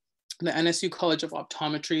 The NSU College of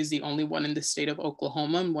Optometry is the only one in the state of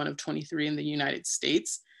Oklahoma and one of 23 in the United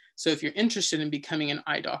States. So if you're interested in becoming an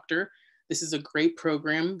eye doctor, this is a great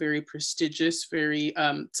program, very prestigious, very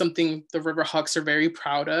something the Riverhawks are very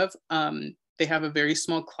proud of. They have a very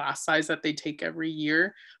small class size that they take every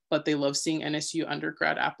year, but they love seeing NSU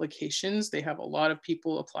undergrad applications. They have a lot of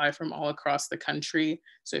people apply from all across the country.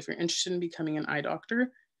 So if you're interested in becoming an eye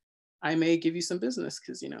doctor, I may give you some business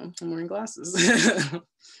because, I'm wearing glasses.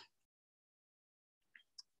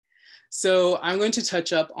 So I'm going to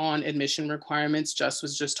touch up on admission requirements. Jess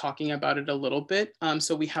was just talking about it a little bit.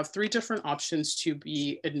 So we have 3 different options to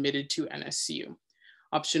be admitted to NSU.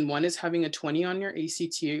 Option 1 is having a 20 on your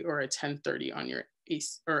ACT or a 1030 on your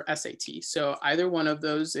SAT. So either one of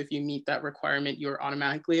those, if you meet that requirement, you're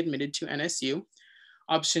automatically admitted to NSU.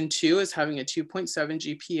 Option 2 is having a 2.7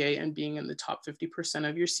 GPA and being in the top 50%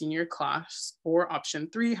 of your senior class. Or option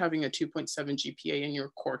 3, having a 2.7 GPA in your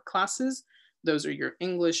core classes. Those are your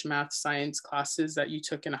English, math, science classes that you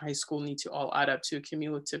took in high school need to all add up to a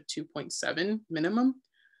cumulative 2.7 minimum.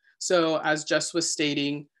 So as Jess was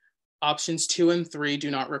stating, options 2 and 3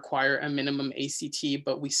 do not require a minimum ACT,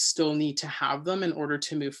 but we still need to have them in order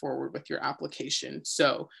to move forward with your application.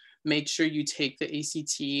 So make sure you take the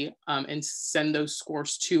ACT and send those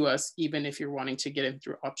scores to us, even if you're wanting to get in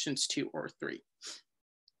through options 2 or 3.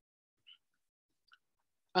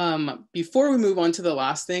 Before we move on to the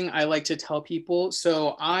last thing, I like to tell people,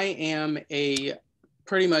 so I am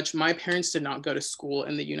pretty much, my parents did not go to school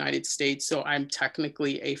in the United States, so I'm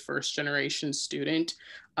technically a first-generation student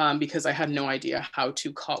because I had no idea how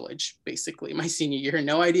to college, basically, my senior year,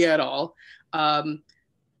 no idea at all.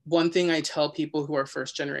 One thing I tell people who are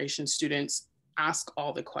first-generation students, ask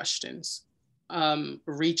all the questions.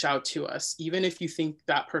 Reach out to us. Even if you think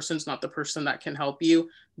that person's not the person that can help you,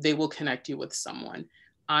 they will connect you with someone.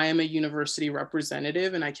 I am a university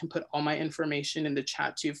representative and I can put all my information in the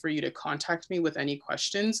chat too for you to contact me with any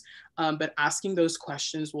questions, but asking those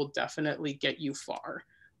questions will definitely get you far.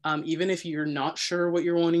 Even if you're not sure what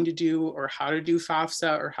you're wanting to do or how to do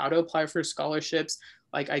FAFSA or how to apply for scholarships,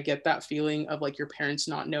 like I get that feeling of like your parents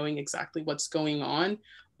not knowing exactly what's going on,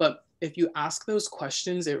 but if you ask those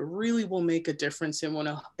questions, it really will make a difference and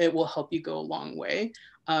it will help you go a long way.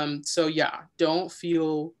 So yeah, don't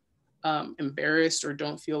feel embarrassed or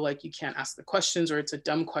don't feel like you can't ask the questions or it's a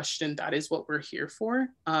dumb question. That is what we're here for.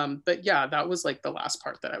 But yeah, that was like the last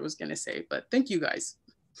part that I was gonna say, but thank you guys.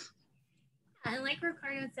 And like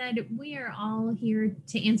Ricardo said, we are all here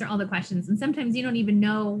to answer all the questions. And sometimes you don't even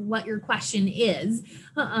know what your question is.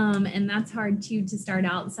 And that's hard too to start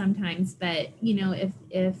out sometimes. But you know,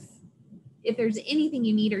 if there's anything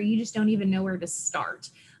you need or you just don't even know where to start,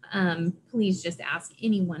 please just ask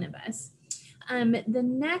any one of us. The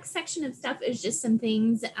next section of stuff is just some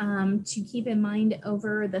things to keep in mind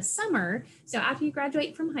over the summer. So after you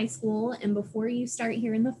graduate from high school and before you start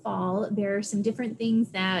here in the fall, there are some different things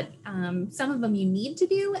that some of them you need to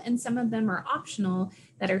do and some of them are optional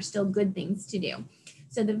that are still good things to do.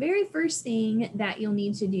 So the very first thing that you'll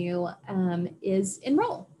need to do is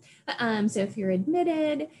enroll. So if you're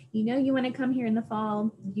admitted, you know you want to come here in the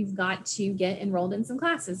fall, you've got to get enrolled in some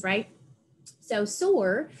classes, right? So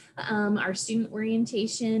SOAR, our Student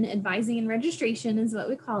Orientation, Advising, and Registration is what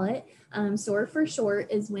we call it. SOAR for short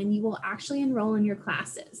is when you will actually enroll in your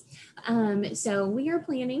classes. So we are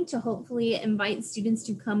planning to hopefully invite students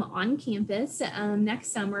to come on campus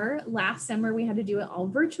next summer. Last summer, we had to do it all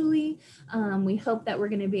virtually. We hope that we're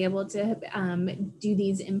going to be able to do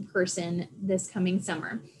these in person this coming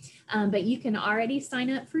summer. But you can already sign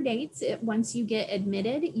up for dates. Once you get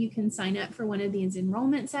admitted, you can sign up for one of these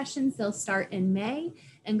enrollment sessions. They'll start in May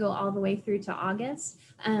and go all the way through to August.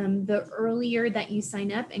 The earlier that you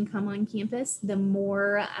sign up and come on campus, the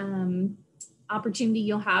more opportunity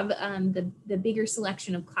you'll have, the bigger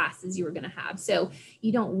selection of classes you are going to have. So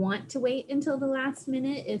you don't want to wait until the last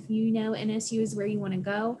minute. If you know NSU is where you want to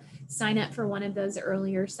go, sign up for one of those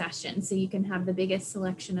earlier sessions so you can have the biggest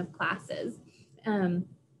selection of classes.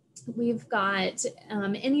 We've got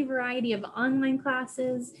any variety of online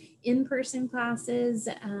classes, in-person classes.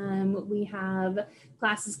 We have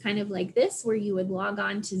classes kind of like this where you would log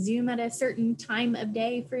on to Zoom at a certain time of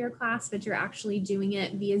day for your class, but you're actually doing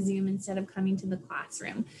it via Zoom instead of coming to the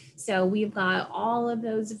classroom. So we've got all of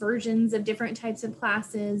those versions of different types of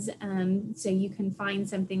classes, so you can find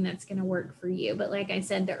something that's going to work for you. But like I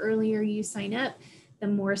said, the earlier you sign up, the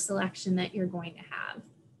more selection that you're going to have.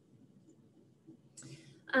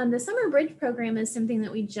 The Summer Bridge program is something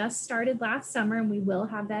that we just started last summer, and we will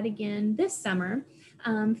have that again this summer.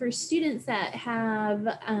 For students that have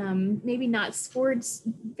maybe not scored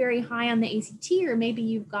very high on the ACT, or maybe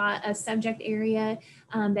you've got a subject area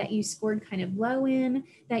that you scored kind of low in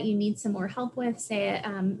that you need some more help with, say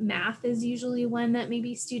math is usually one that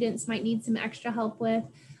maybe students might need some extra help with,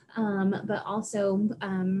 but also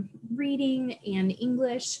reading and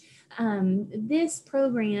English. This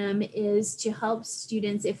program is to help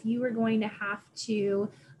students if you are going to have to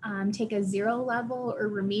take a 0 level or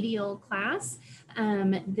remedial class.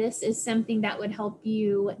 This is something that would help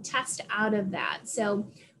you test out of that. So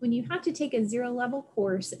when you have to take a 0 level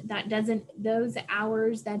course, those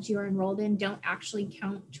hours that you're enrolled in don't actually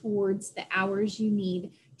count towards the hours you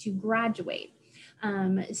need to graduate.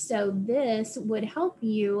 So this would help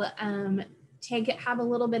you have a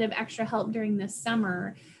little bit of extra help during the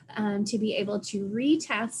summer to be able to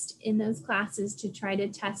retest in those classes to try to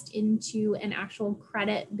test into an actual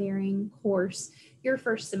credit-bearing course your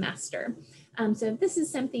first semester. So if this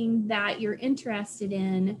is something that you're interested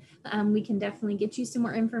in, we can definitely get you some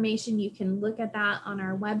more information. You can look at that on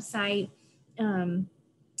our website and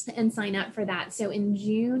sign up for that. So in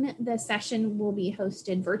June, the session will be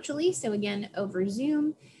hosted virtually. So again, over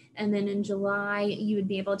Zoom. And then in July, you would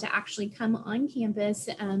be able to actually come on campus,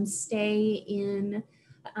 stay in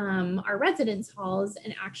our residence halls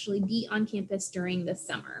and actually be on campus during the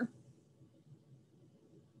summer.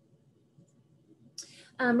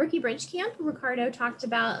 Rookie Bridge Camp, Ricardo talked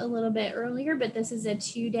about a little bit earlier, but this is a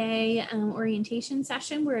 2-day orientation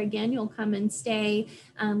session where, again, you'll come and stay.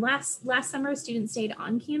 Last summer, students stayed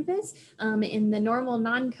on campus. In the normal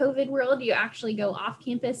non-COVID world, you actually go off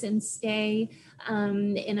campus and stay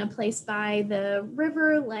in a place by the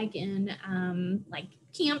river, like in like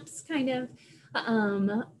camps kind of.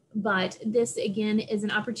 But this, again, is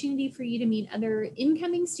an opportunity for you to meet other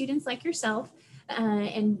incoming students like yourself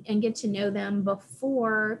and get to know them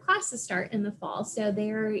before classes start in the fall. So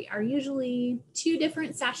there are usually 2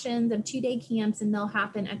 different sessions of 2-day camps, and they'll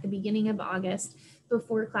happen at the beginning of August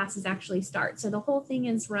before classes actually start. So the whole thing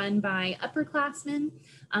is run by upperclassmen.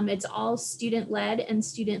 It's all student-led and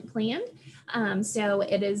student-planned. So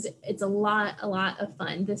it's a lot of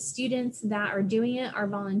fun. The students that are doing it are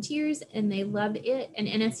volunteers, and they love it and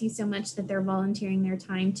NSU so much that they're volunteering their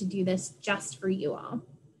time to do this just for you all.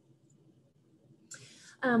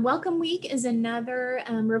 Welcome Week is another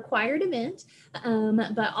required event,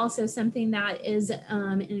 but also something that is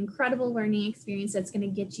an incredible learning experience that's going to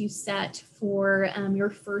get you set for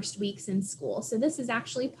your first weeks in school. So this is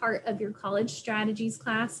actually part of your college strategies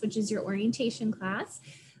class, which is your orientation class.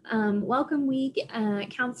 Welcome Week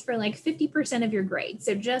counts for like 50% of your grade.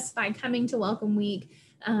 So just by coming to Welcome Week,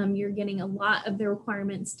 you're getting a lot of the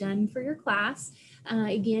requirements done for your class.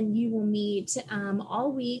 Again, you will meet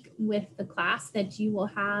all week with the class that you will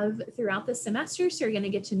have throughout the semester. So you're going to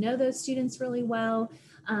get to know those students really well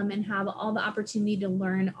and have all the opportunity to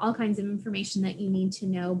learn all kinds of information that you need to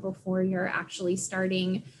know before you're actually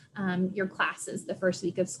starting your classes the first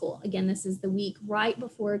week of school. Again, this is the week right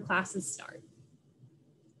before classes start.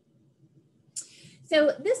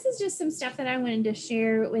 So this is just some stuff that I wanted to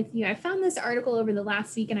share with you. I found this article over the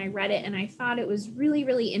last week and I read it and I thought it was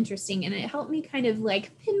really interesting, and it helped me kind of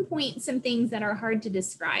like pinpoint some things that are hard to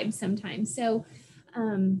describe sometimes. So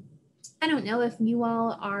I don't know if you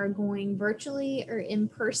all are going virtually or in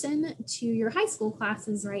person to your high school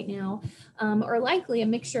classes right now, or likely a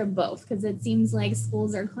mixture of both, because it seems like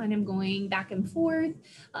schools are kind of going back and forth.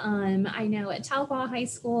 I know at Tahlequah High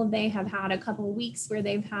School, they have had a couple of weeks where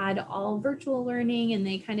they've had all virtual learning and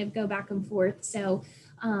they kind of go back and forth. So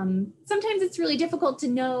sometimes it's really difficult to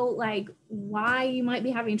know like why you might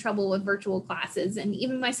be having trouble with virtual classes. And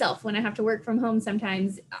even myself, when I have to work from home,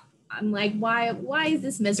 sometimes I'm like, why is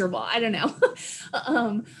this miserable? I don't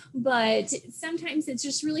know. But sometimes it's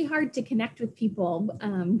just really hard to connect with people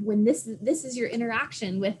when this is your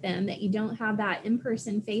interaction with them, that you don't have that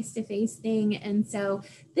in-person face-to-face thing. And so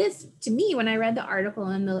this, to me, when I read the article,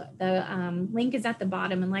 and the link is at the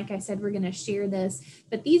bottom, and like I said, we're going to share this,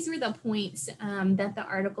 but these were the points that the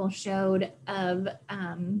article showed of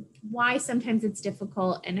why sometimes it's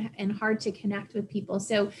difficult and hard to connect with people.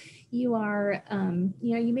 So you are,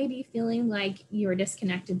 you may be feeling like you're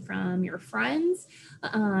disconnected from your friends,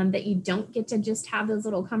 that you don't get to just have those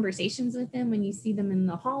little conversations with them when you see them in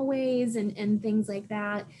the hallways and things like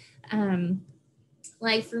that.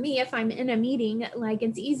 Like for me, if I'm in a meeting, like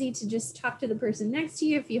it's easy to just talk to the person next to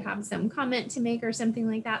you if you have some comment to make or something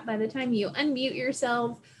like that. By the time you unmute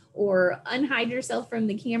yourself or unhide yourself from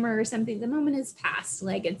the camera or something, the moment is past,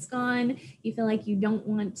 like it's gone. You feel like you don't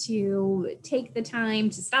want to take the time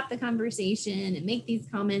to stop the conversation and make these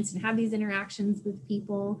comments and have these interactions with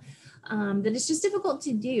people, that it's just difficult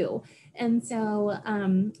to do. And so,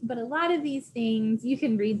 but a lot of these things, you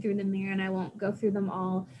can read through them there and I won't go through them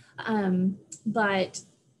all. But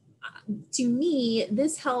to me,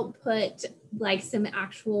 this helped put like some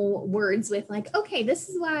actual words with like, okay, this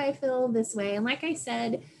is why I feel this way. And like I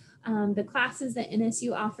said, the classes that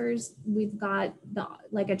NSU offers, we've got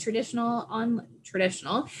like a traditional,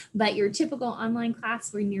 but your typical online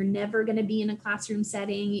class where you're never going to be in a classroom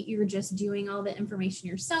setting. You're just doing all the information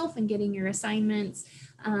yourself and getting your assignments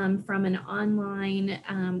from an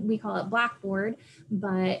online, we call it Blackboard,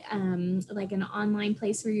 but like an online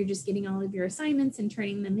place where you're just getting all of your assignments and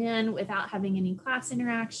turning them in without having any class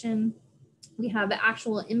interaction. We have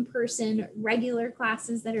actual in-person regular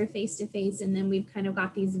classes that are face-to-face, and then we've kind of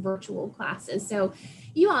got these virtual classes. So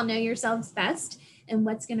you all know yourselves best and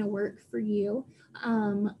what's going to work for you.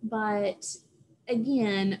 But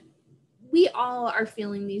again, we all are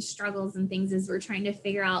feeling these struggles and things as we're trying to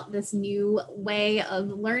figure out this new way of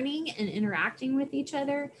learning and interacting with each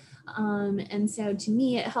other. And so to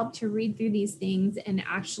me, it helped to read through these things and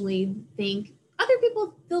actually think, other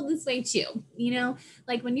people feel this way too, you know,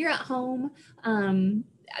 like when you're at home,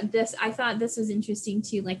 I thought this was interesting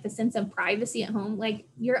too, like the sense of privacy at home. Like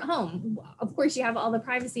you're at home, of course you have all the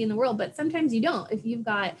privacy in the world, but sometimes you don't. If you've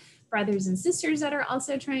got brothers and sisters that are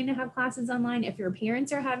also trying to have classes online, if your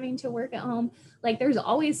parents are having to work at home, like there's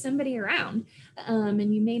always somebody around.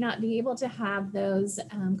 And you may not be able to have those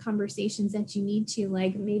conversations that you need to,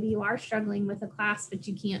 like maybe you are struggling with a class, but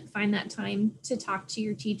you can't find that time to talk to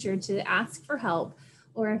your teacher to ask for help.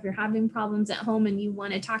 Or if you're having problems at home and you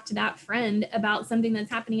want to talk to that friend about something that's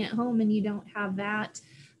happening at home and you don't have that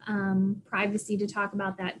privacy to talk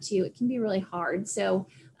about that too, it can be really hard. So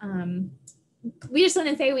we just want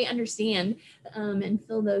to say we understand and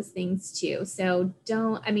feel those things too. So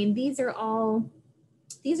these are all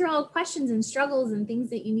questions and struggles and things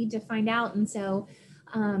that you need to find out. And so,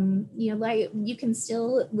 like you can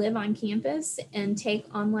still live on campus and take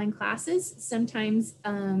online classes. Sometimes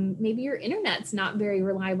maybe your internet's not very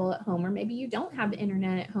reliable at home, or maybe you don't have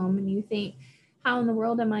internet at home and you think, how in the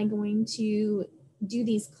world am I going to do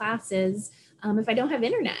these classes if I don't have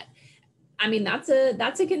internet? I mean, that's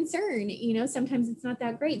a concern. Sometimes it's not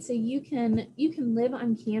that great. So you can live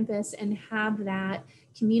on campus and have that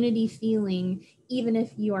community feeling, even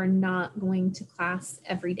if you are not going to class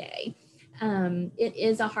every day. It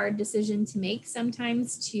is a hard decision to make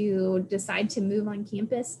sometimes, to decide to move on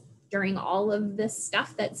campus during all of this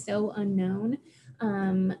stuff that's so unknown.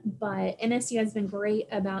 But NSU has been great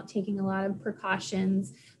about taking a lot of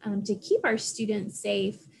precautions to keep our students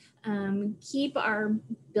safe, keep our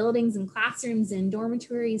buildings and classrooms and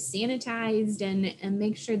dormitories sanitized, and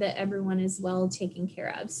make sure that everyone is well taken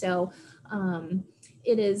care of. So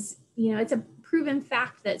it is, it's a proven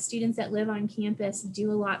fact that students that live on campus do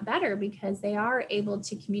a lot better because they are able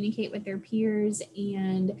to communicate with their peers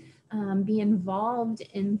and be involved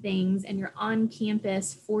in things, and you're on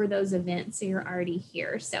campus for those events, so you're already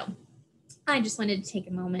here. So I just wanted to take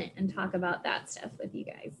a moment and talk about that stuff with you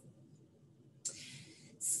guys.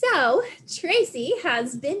 So Tracy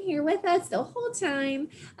has been here with us the whole time.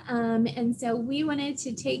 And so we wanted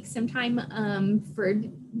to take some time for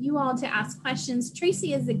you all to ask questions.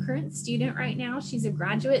 Tracy is a current student right now. She's a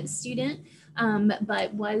graduate student,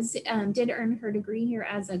 but did earn her degree here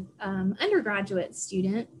as an undergraduate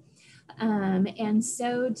student. And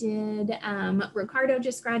so did Ricardo,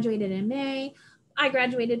 just graduated in May. I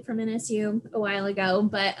graduated from NSU a while ago,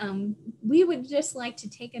 but we would just like to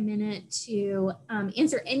take a minute to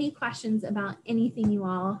answer any questions about anything you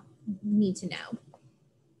all need to know.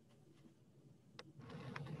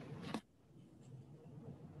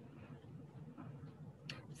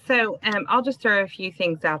 So I'll just throw a few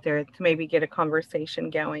things out there to maybe get a conversation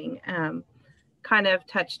going. Kind of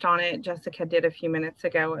touched on it, Jessica did a few minutes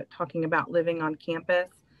ago, talking about living on campus.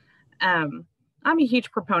 I'm a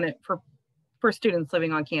huge proponent for students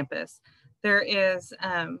living on campus. There is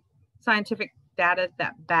scientific data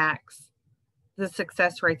that backs the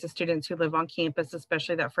success rates of students who live on campus,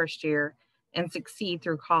 especially that first year, and succeed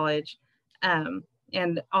through college.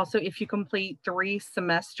 And also, if you complete 3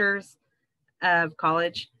 semesters of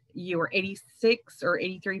college, you are 86 or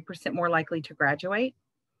 83% more likely to graduate.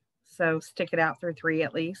 So stick it out through 3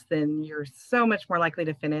 at least, then you're so much more likely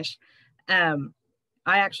to finish.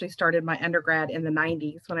 I actually started my undergrad in the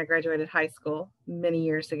 90s when I graduated high school many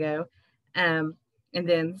years ago, and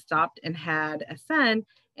then stopped and had a son,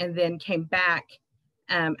 and then came back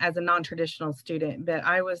as a non-traditional student. But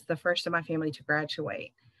I was the first in my family to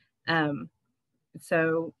graduate.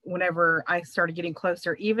 So whenever I started getting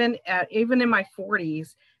closer, even in my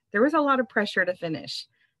 40s, there was a lot of pressure to finish.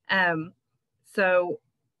 So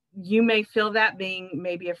you may feel that being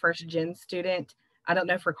maybe a first gen student. I don't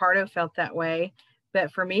know if Ricardo felt that way.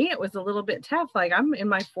 But for me, it was a little bit tough. Like, I'm in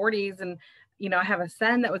my 40s and, I have a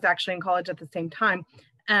son that was actually in college at the same time.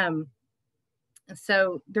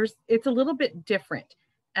 So it's a little bit different.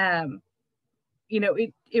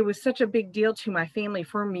 It was such a big deal to my family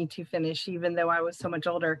for me to finish, even though I was so much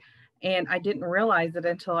older. And I didn't realize it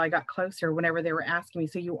until I got closer, whenever they were asking me,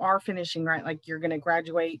 so you are finishing, right? Like, you're going to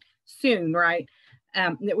graduate soon, right?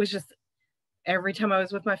 It was just, every time I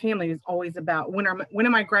was with my family, it was always about, when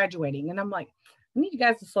am I graduating? And I'm like, I need you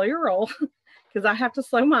guys to slow your roll, because I have to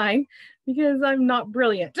slow mine, because I'm not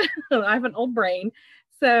brilliant. I have an old brain,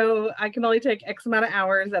 so I can only take X amount of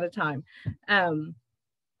hours at a time.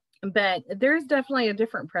 But there's definitely a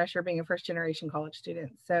different pressure being a first generation college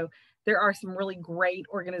student. So there are some really great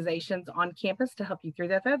organizations on campus to help you through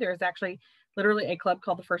that, though. There's actually literally a club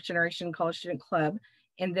called the First Generation College Student Club.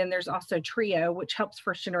 And then there's also TRIO, which helps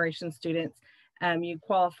first generation students. You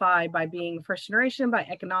qualify by being first generation, by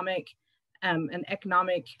economic, an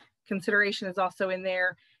economic consideration is also in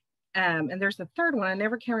there. And there's a third one, I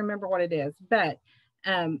never can remember what it is, but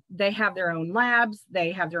they have their own labs,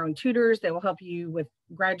 they have their own tutors, they will help you with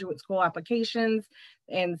graduate school applications.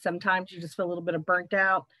 And sometimes you just feel a little bit of burnt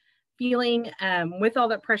out, feeling with all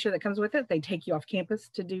that pressure that comes with it, they take you off campus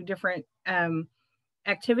to do different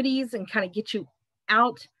activities and kind of get you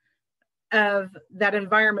out of that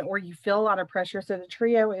environment where you feel a lot of pressure. So the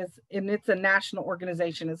TRIO is, and it's a national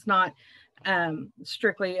organization. It's not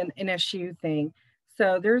strictly an NSU thing.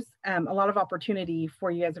 So there's a lot of opportunity for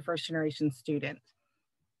you as a first generation student.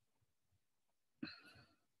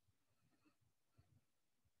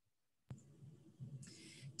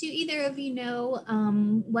 Do either of you know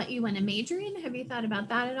what you want to major in? Have you thought about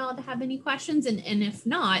that at all? To have any questions? And if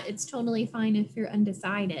not, it's totally fine if you're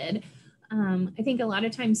undecided. I think a lot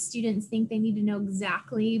of times students think they need to know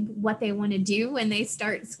exactly what they want to do when they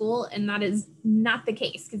start school, and that is not the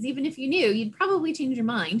case, because even if you knew, you'd probably change your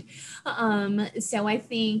mind. So I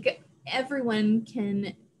think everyone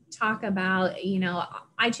can talk about, you know,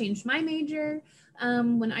 I changed my major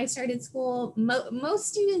when I started school. Most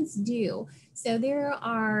students do. So there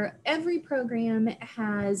are, every program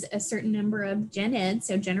has a certain number of gen ed,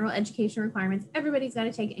 so general education requirements. Everybody's got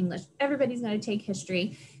to take English. Everybody's got to take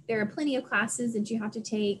history. There are plenty of classes that you have to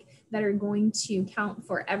take that are going to count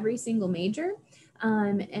for every single major.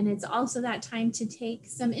 And it's also that time to take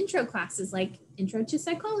some intro classes like intro to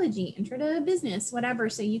psychology, intro to business, whatever.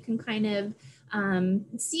 So you can kind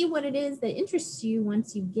of see what it is that interests you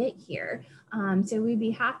once you get here. So we'd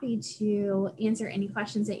be happy to answer any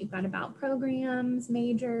questions that you've got about programs,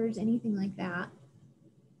 majors, anything like that.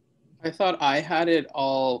 I thought I had it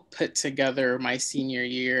all put together my senior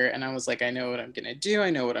year, and I was like, I know what I'm going to do. I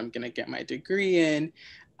know what I'm going to get my degree in.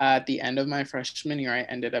 At the end of my freshman year, I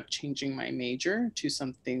ended up changing my major to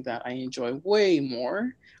something that I enjoy way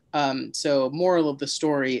more. So moral of the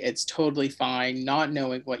story, it's totally fine not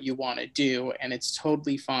knowing what you want to do, and it's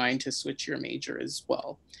totally fine to switch your major as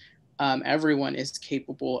well. Everyone is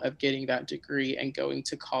capable of getting that degree and going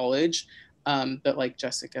to college. But like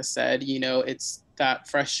Jessica said, you know, it's that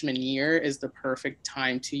freshman year is the perfect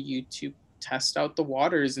time to test out the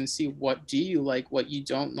waters and see what do you like, what you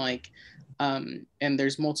don't like. And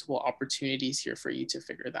there's multiple opportunities here for you to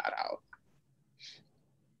figure that out.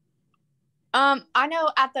 I know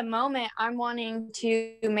at the moment I'm wanting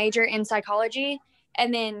to major in psychology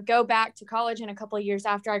and then go back to college in a couple of years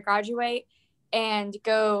after I graduate and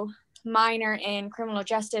go minor in criminal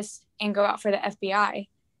justice and go out for the FBI.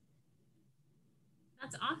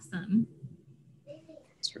 That's awesome.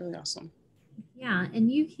 It's really awesome. Yeah,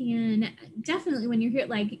 and you can definitely, when you're here,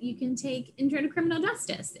 like you can take intro to criminal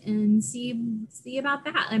justice and see about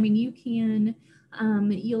that. I mean, you can,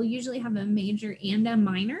 you'll usually have a major and a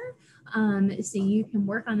minor. So you can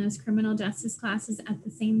work on those criminal justice classes at the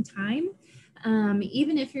same time.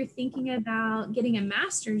 Even if you're thinking about getting a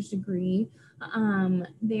master's degree,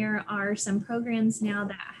 there are some programs now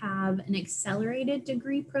that have an accelerated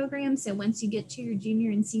degree program. So once you get to your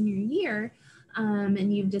junior and senior year,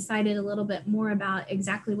 and you've decided a little bit more about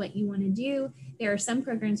exactly what you want to do, there are some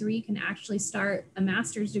programs where you can actually start a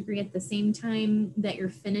master's degree at the same time that you're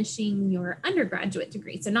finishing your undergraduate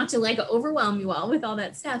degree. So not to like overwhelm you all with all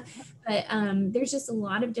that stuff, but there's just a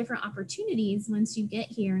lot of different opportunities once you get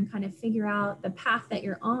here and kind of figure out the path that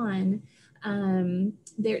you're on.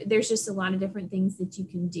 There's just a lot of different things that you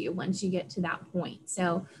can do once you get to that point.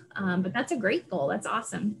 So, but that's a great goal. That's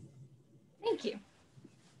awesome. Thank you.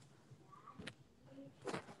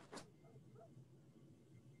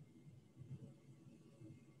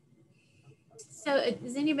 So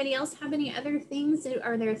does anybody else have any other things?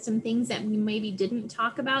 Are there some things that we maybe didn't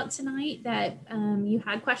talk about tonight that you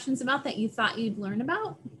had questions about that you thought you'd learn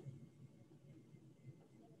about?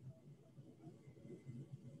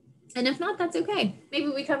 And if not, that's okay. Maybe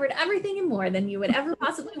we covered everything and more than you would ever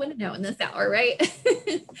possibly want to know in this hour, right?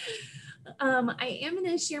 I am going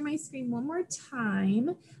to share my screen one more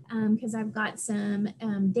time because I've got some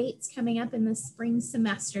dates coming up in the spring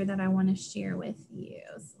semester that I want to share with you.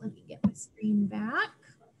 So let me get my screen back.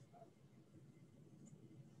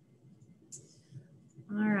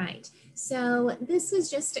 All right, so this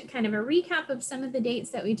was just kind of a recap of some of the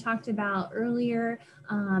dates that we talked about earlier.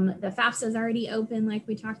 The FAFSA is already open like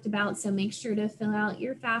we talked about, so make sure to fill out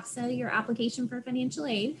your FAFSA, your application for financial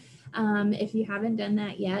aid. If you haven't done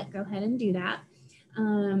that yet, go ahead and do that.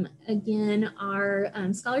 Again, our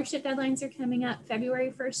scholarship deadlines are coming up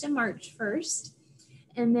February 1st and March 1st.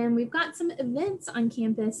 And then we've got some events on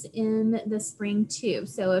campus in the spring too.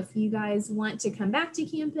 So if you guys want to come back to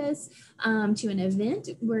campus to an event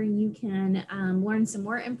where you can learn some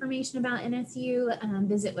more information about NSU,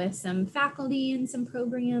 visit with some faculty and some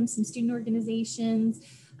programs, some student organizations,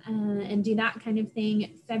 and do that kind of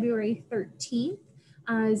thing, February 13th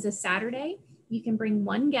is a Saturday. You can bring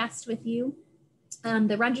one guest with you.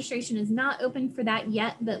 The registration is not open for that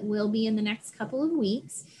yet, but will be in the next couple of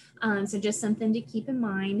weeks. So just something to keep in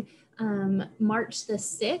mind. March the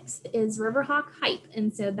 6th is Riverhawk Hype.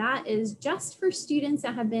 And so that is just for students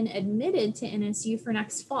that have been admitted to NSU for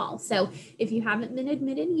next fall. So if you haven't been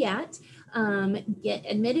admitted yet, get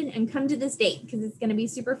admitted and come to this date because it's going to be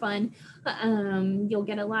super fun. You'll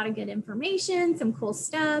get a lot of good information, some cool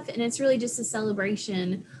stuff, and it's really just a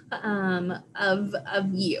celebration of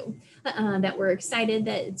you. That we're excited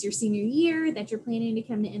that it's your senior year, that you're planning to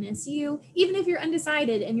come to NSU. Even if you're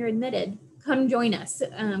undecided and you're admitted, come join us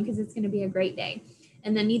because it's going to be a great day.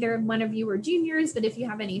 And then neither one of you are juniors, but if you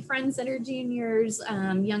have any friends that are juniors,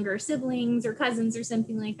 younger siblings or cousins or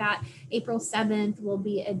something like that, April 7th will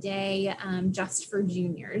be a day just for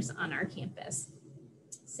juniors on our campus.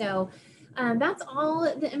 So that's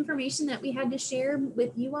all the information that we had to share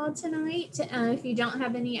with you all tonight. If you don't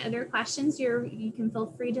have any other questions, you can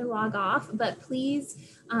feel free to log off, but please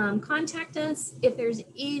contact us if there's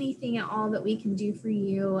anything at all that we can do for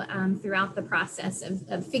you throughout the process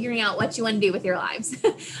of figuring out what you want to do with your lives.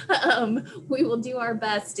 We will do our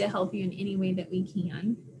best to help you in any way that we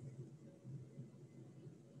can.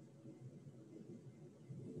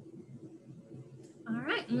 All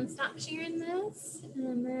right, I'm gonna stop sharing this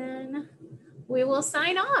and then we will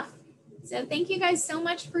sign off. So thank you guys so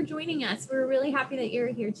much for joining us. We're really happy that you're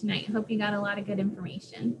here tonight. I hope you got a lot of good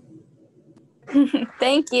information.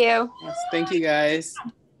 Thank you. Yes, thank you guys.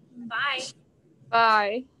 Bye.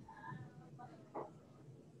 Bye.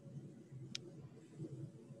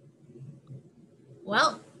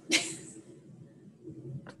 Well,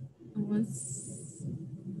 Oh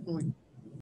my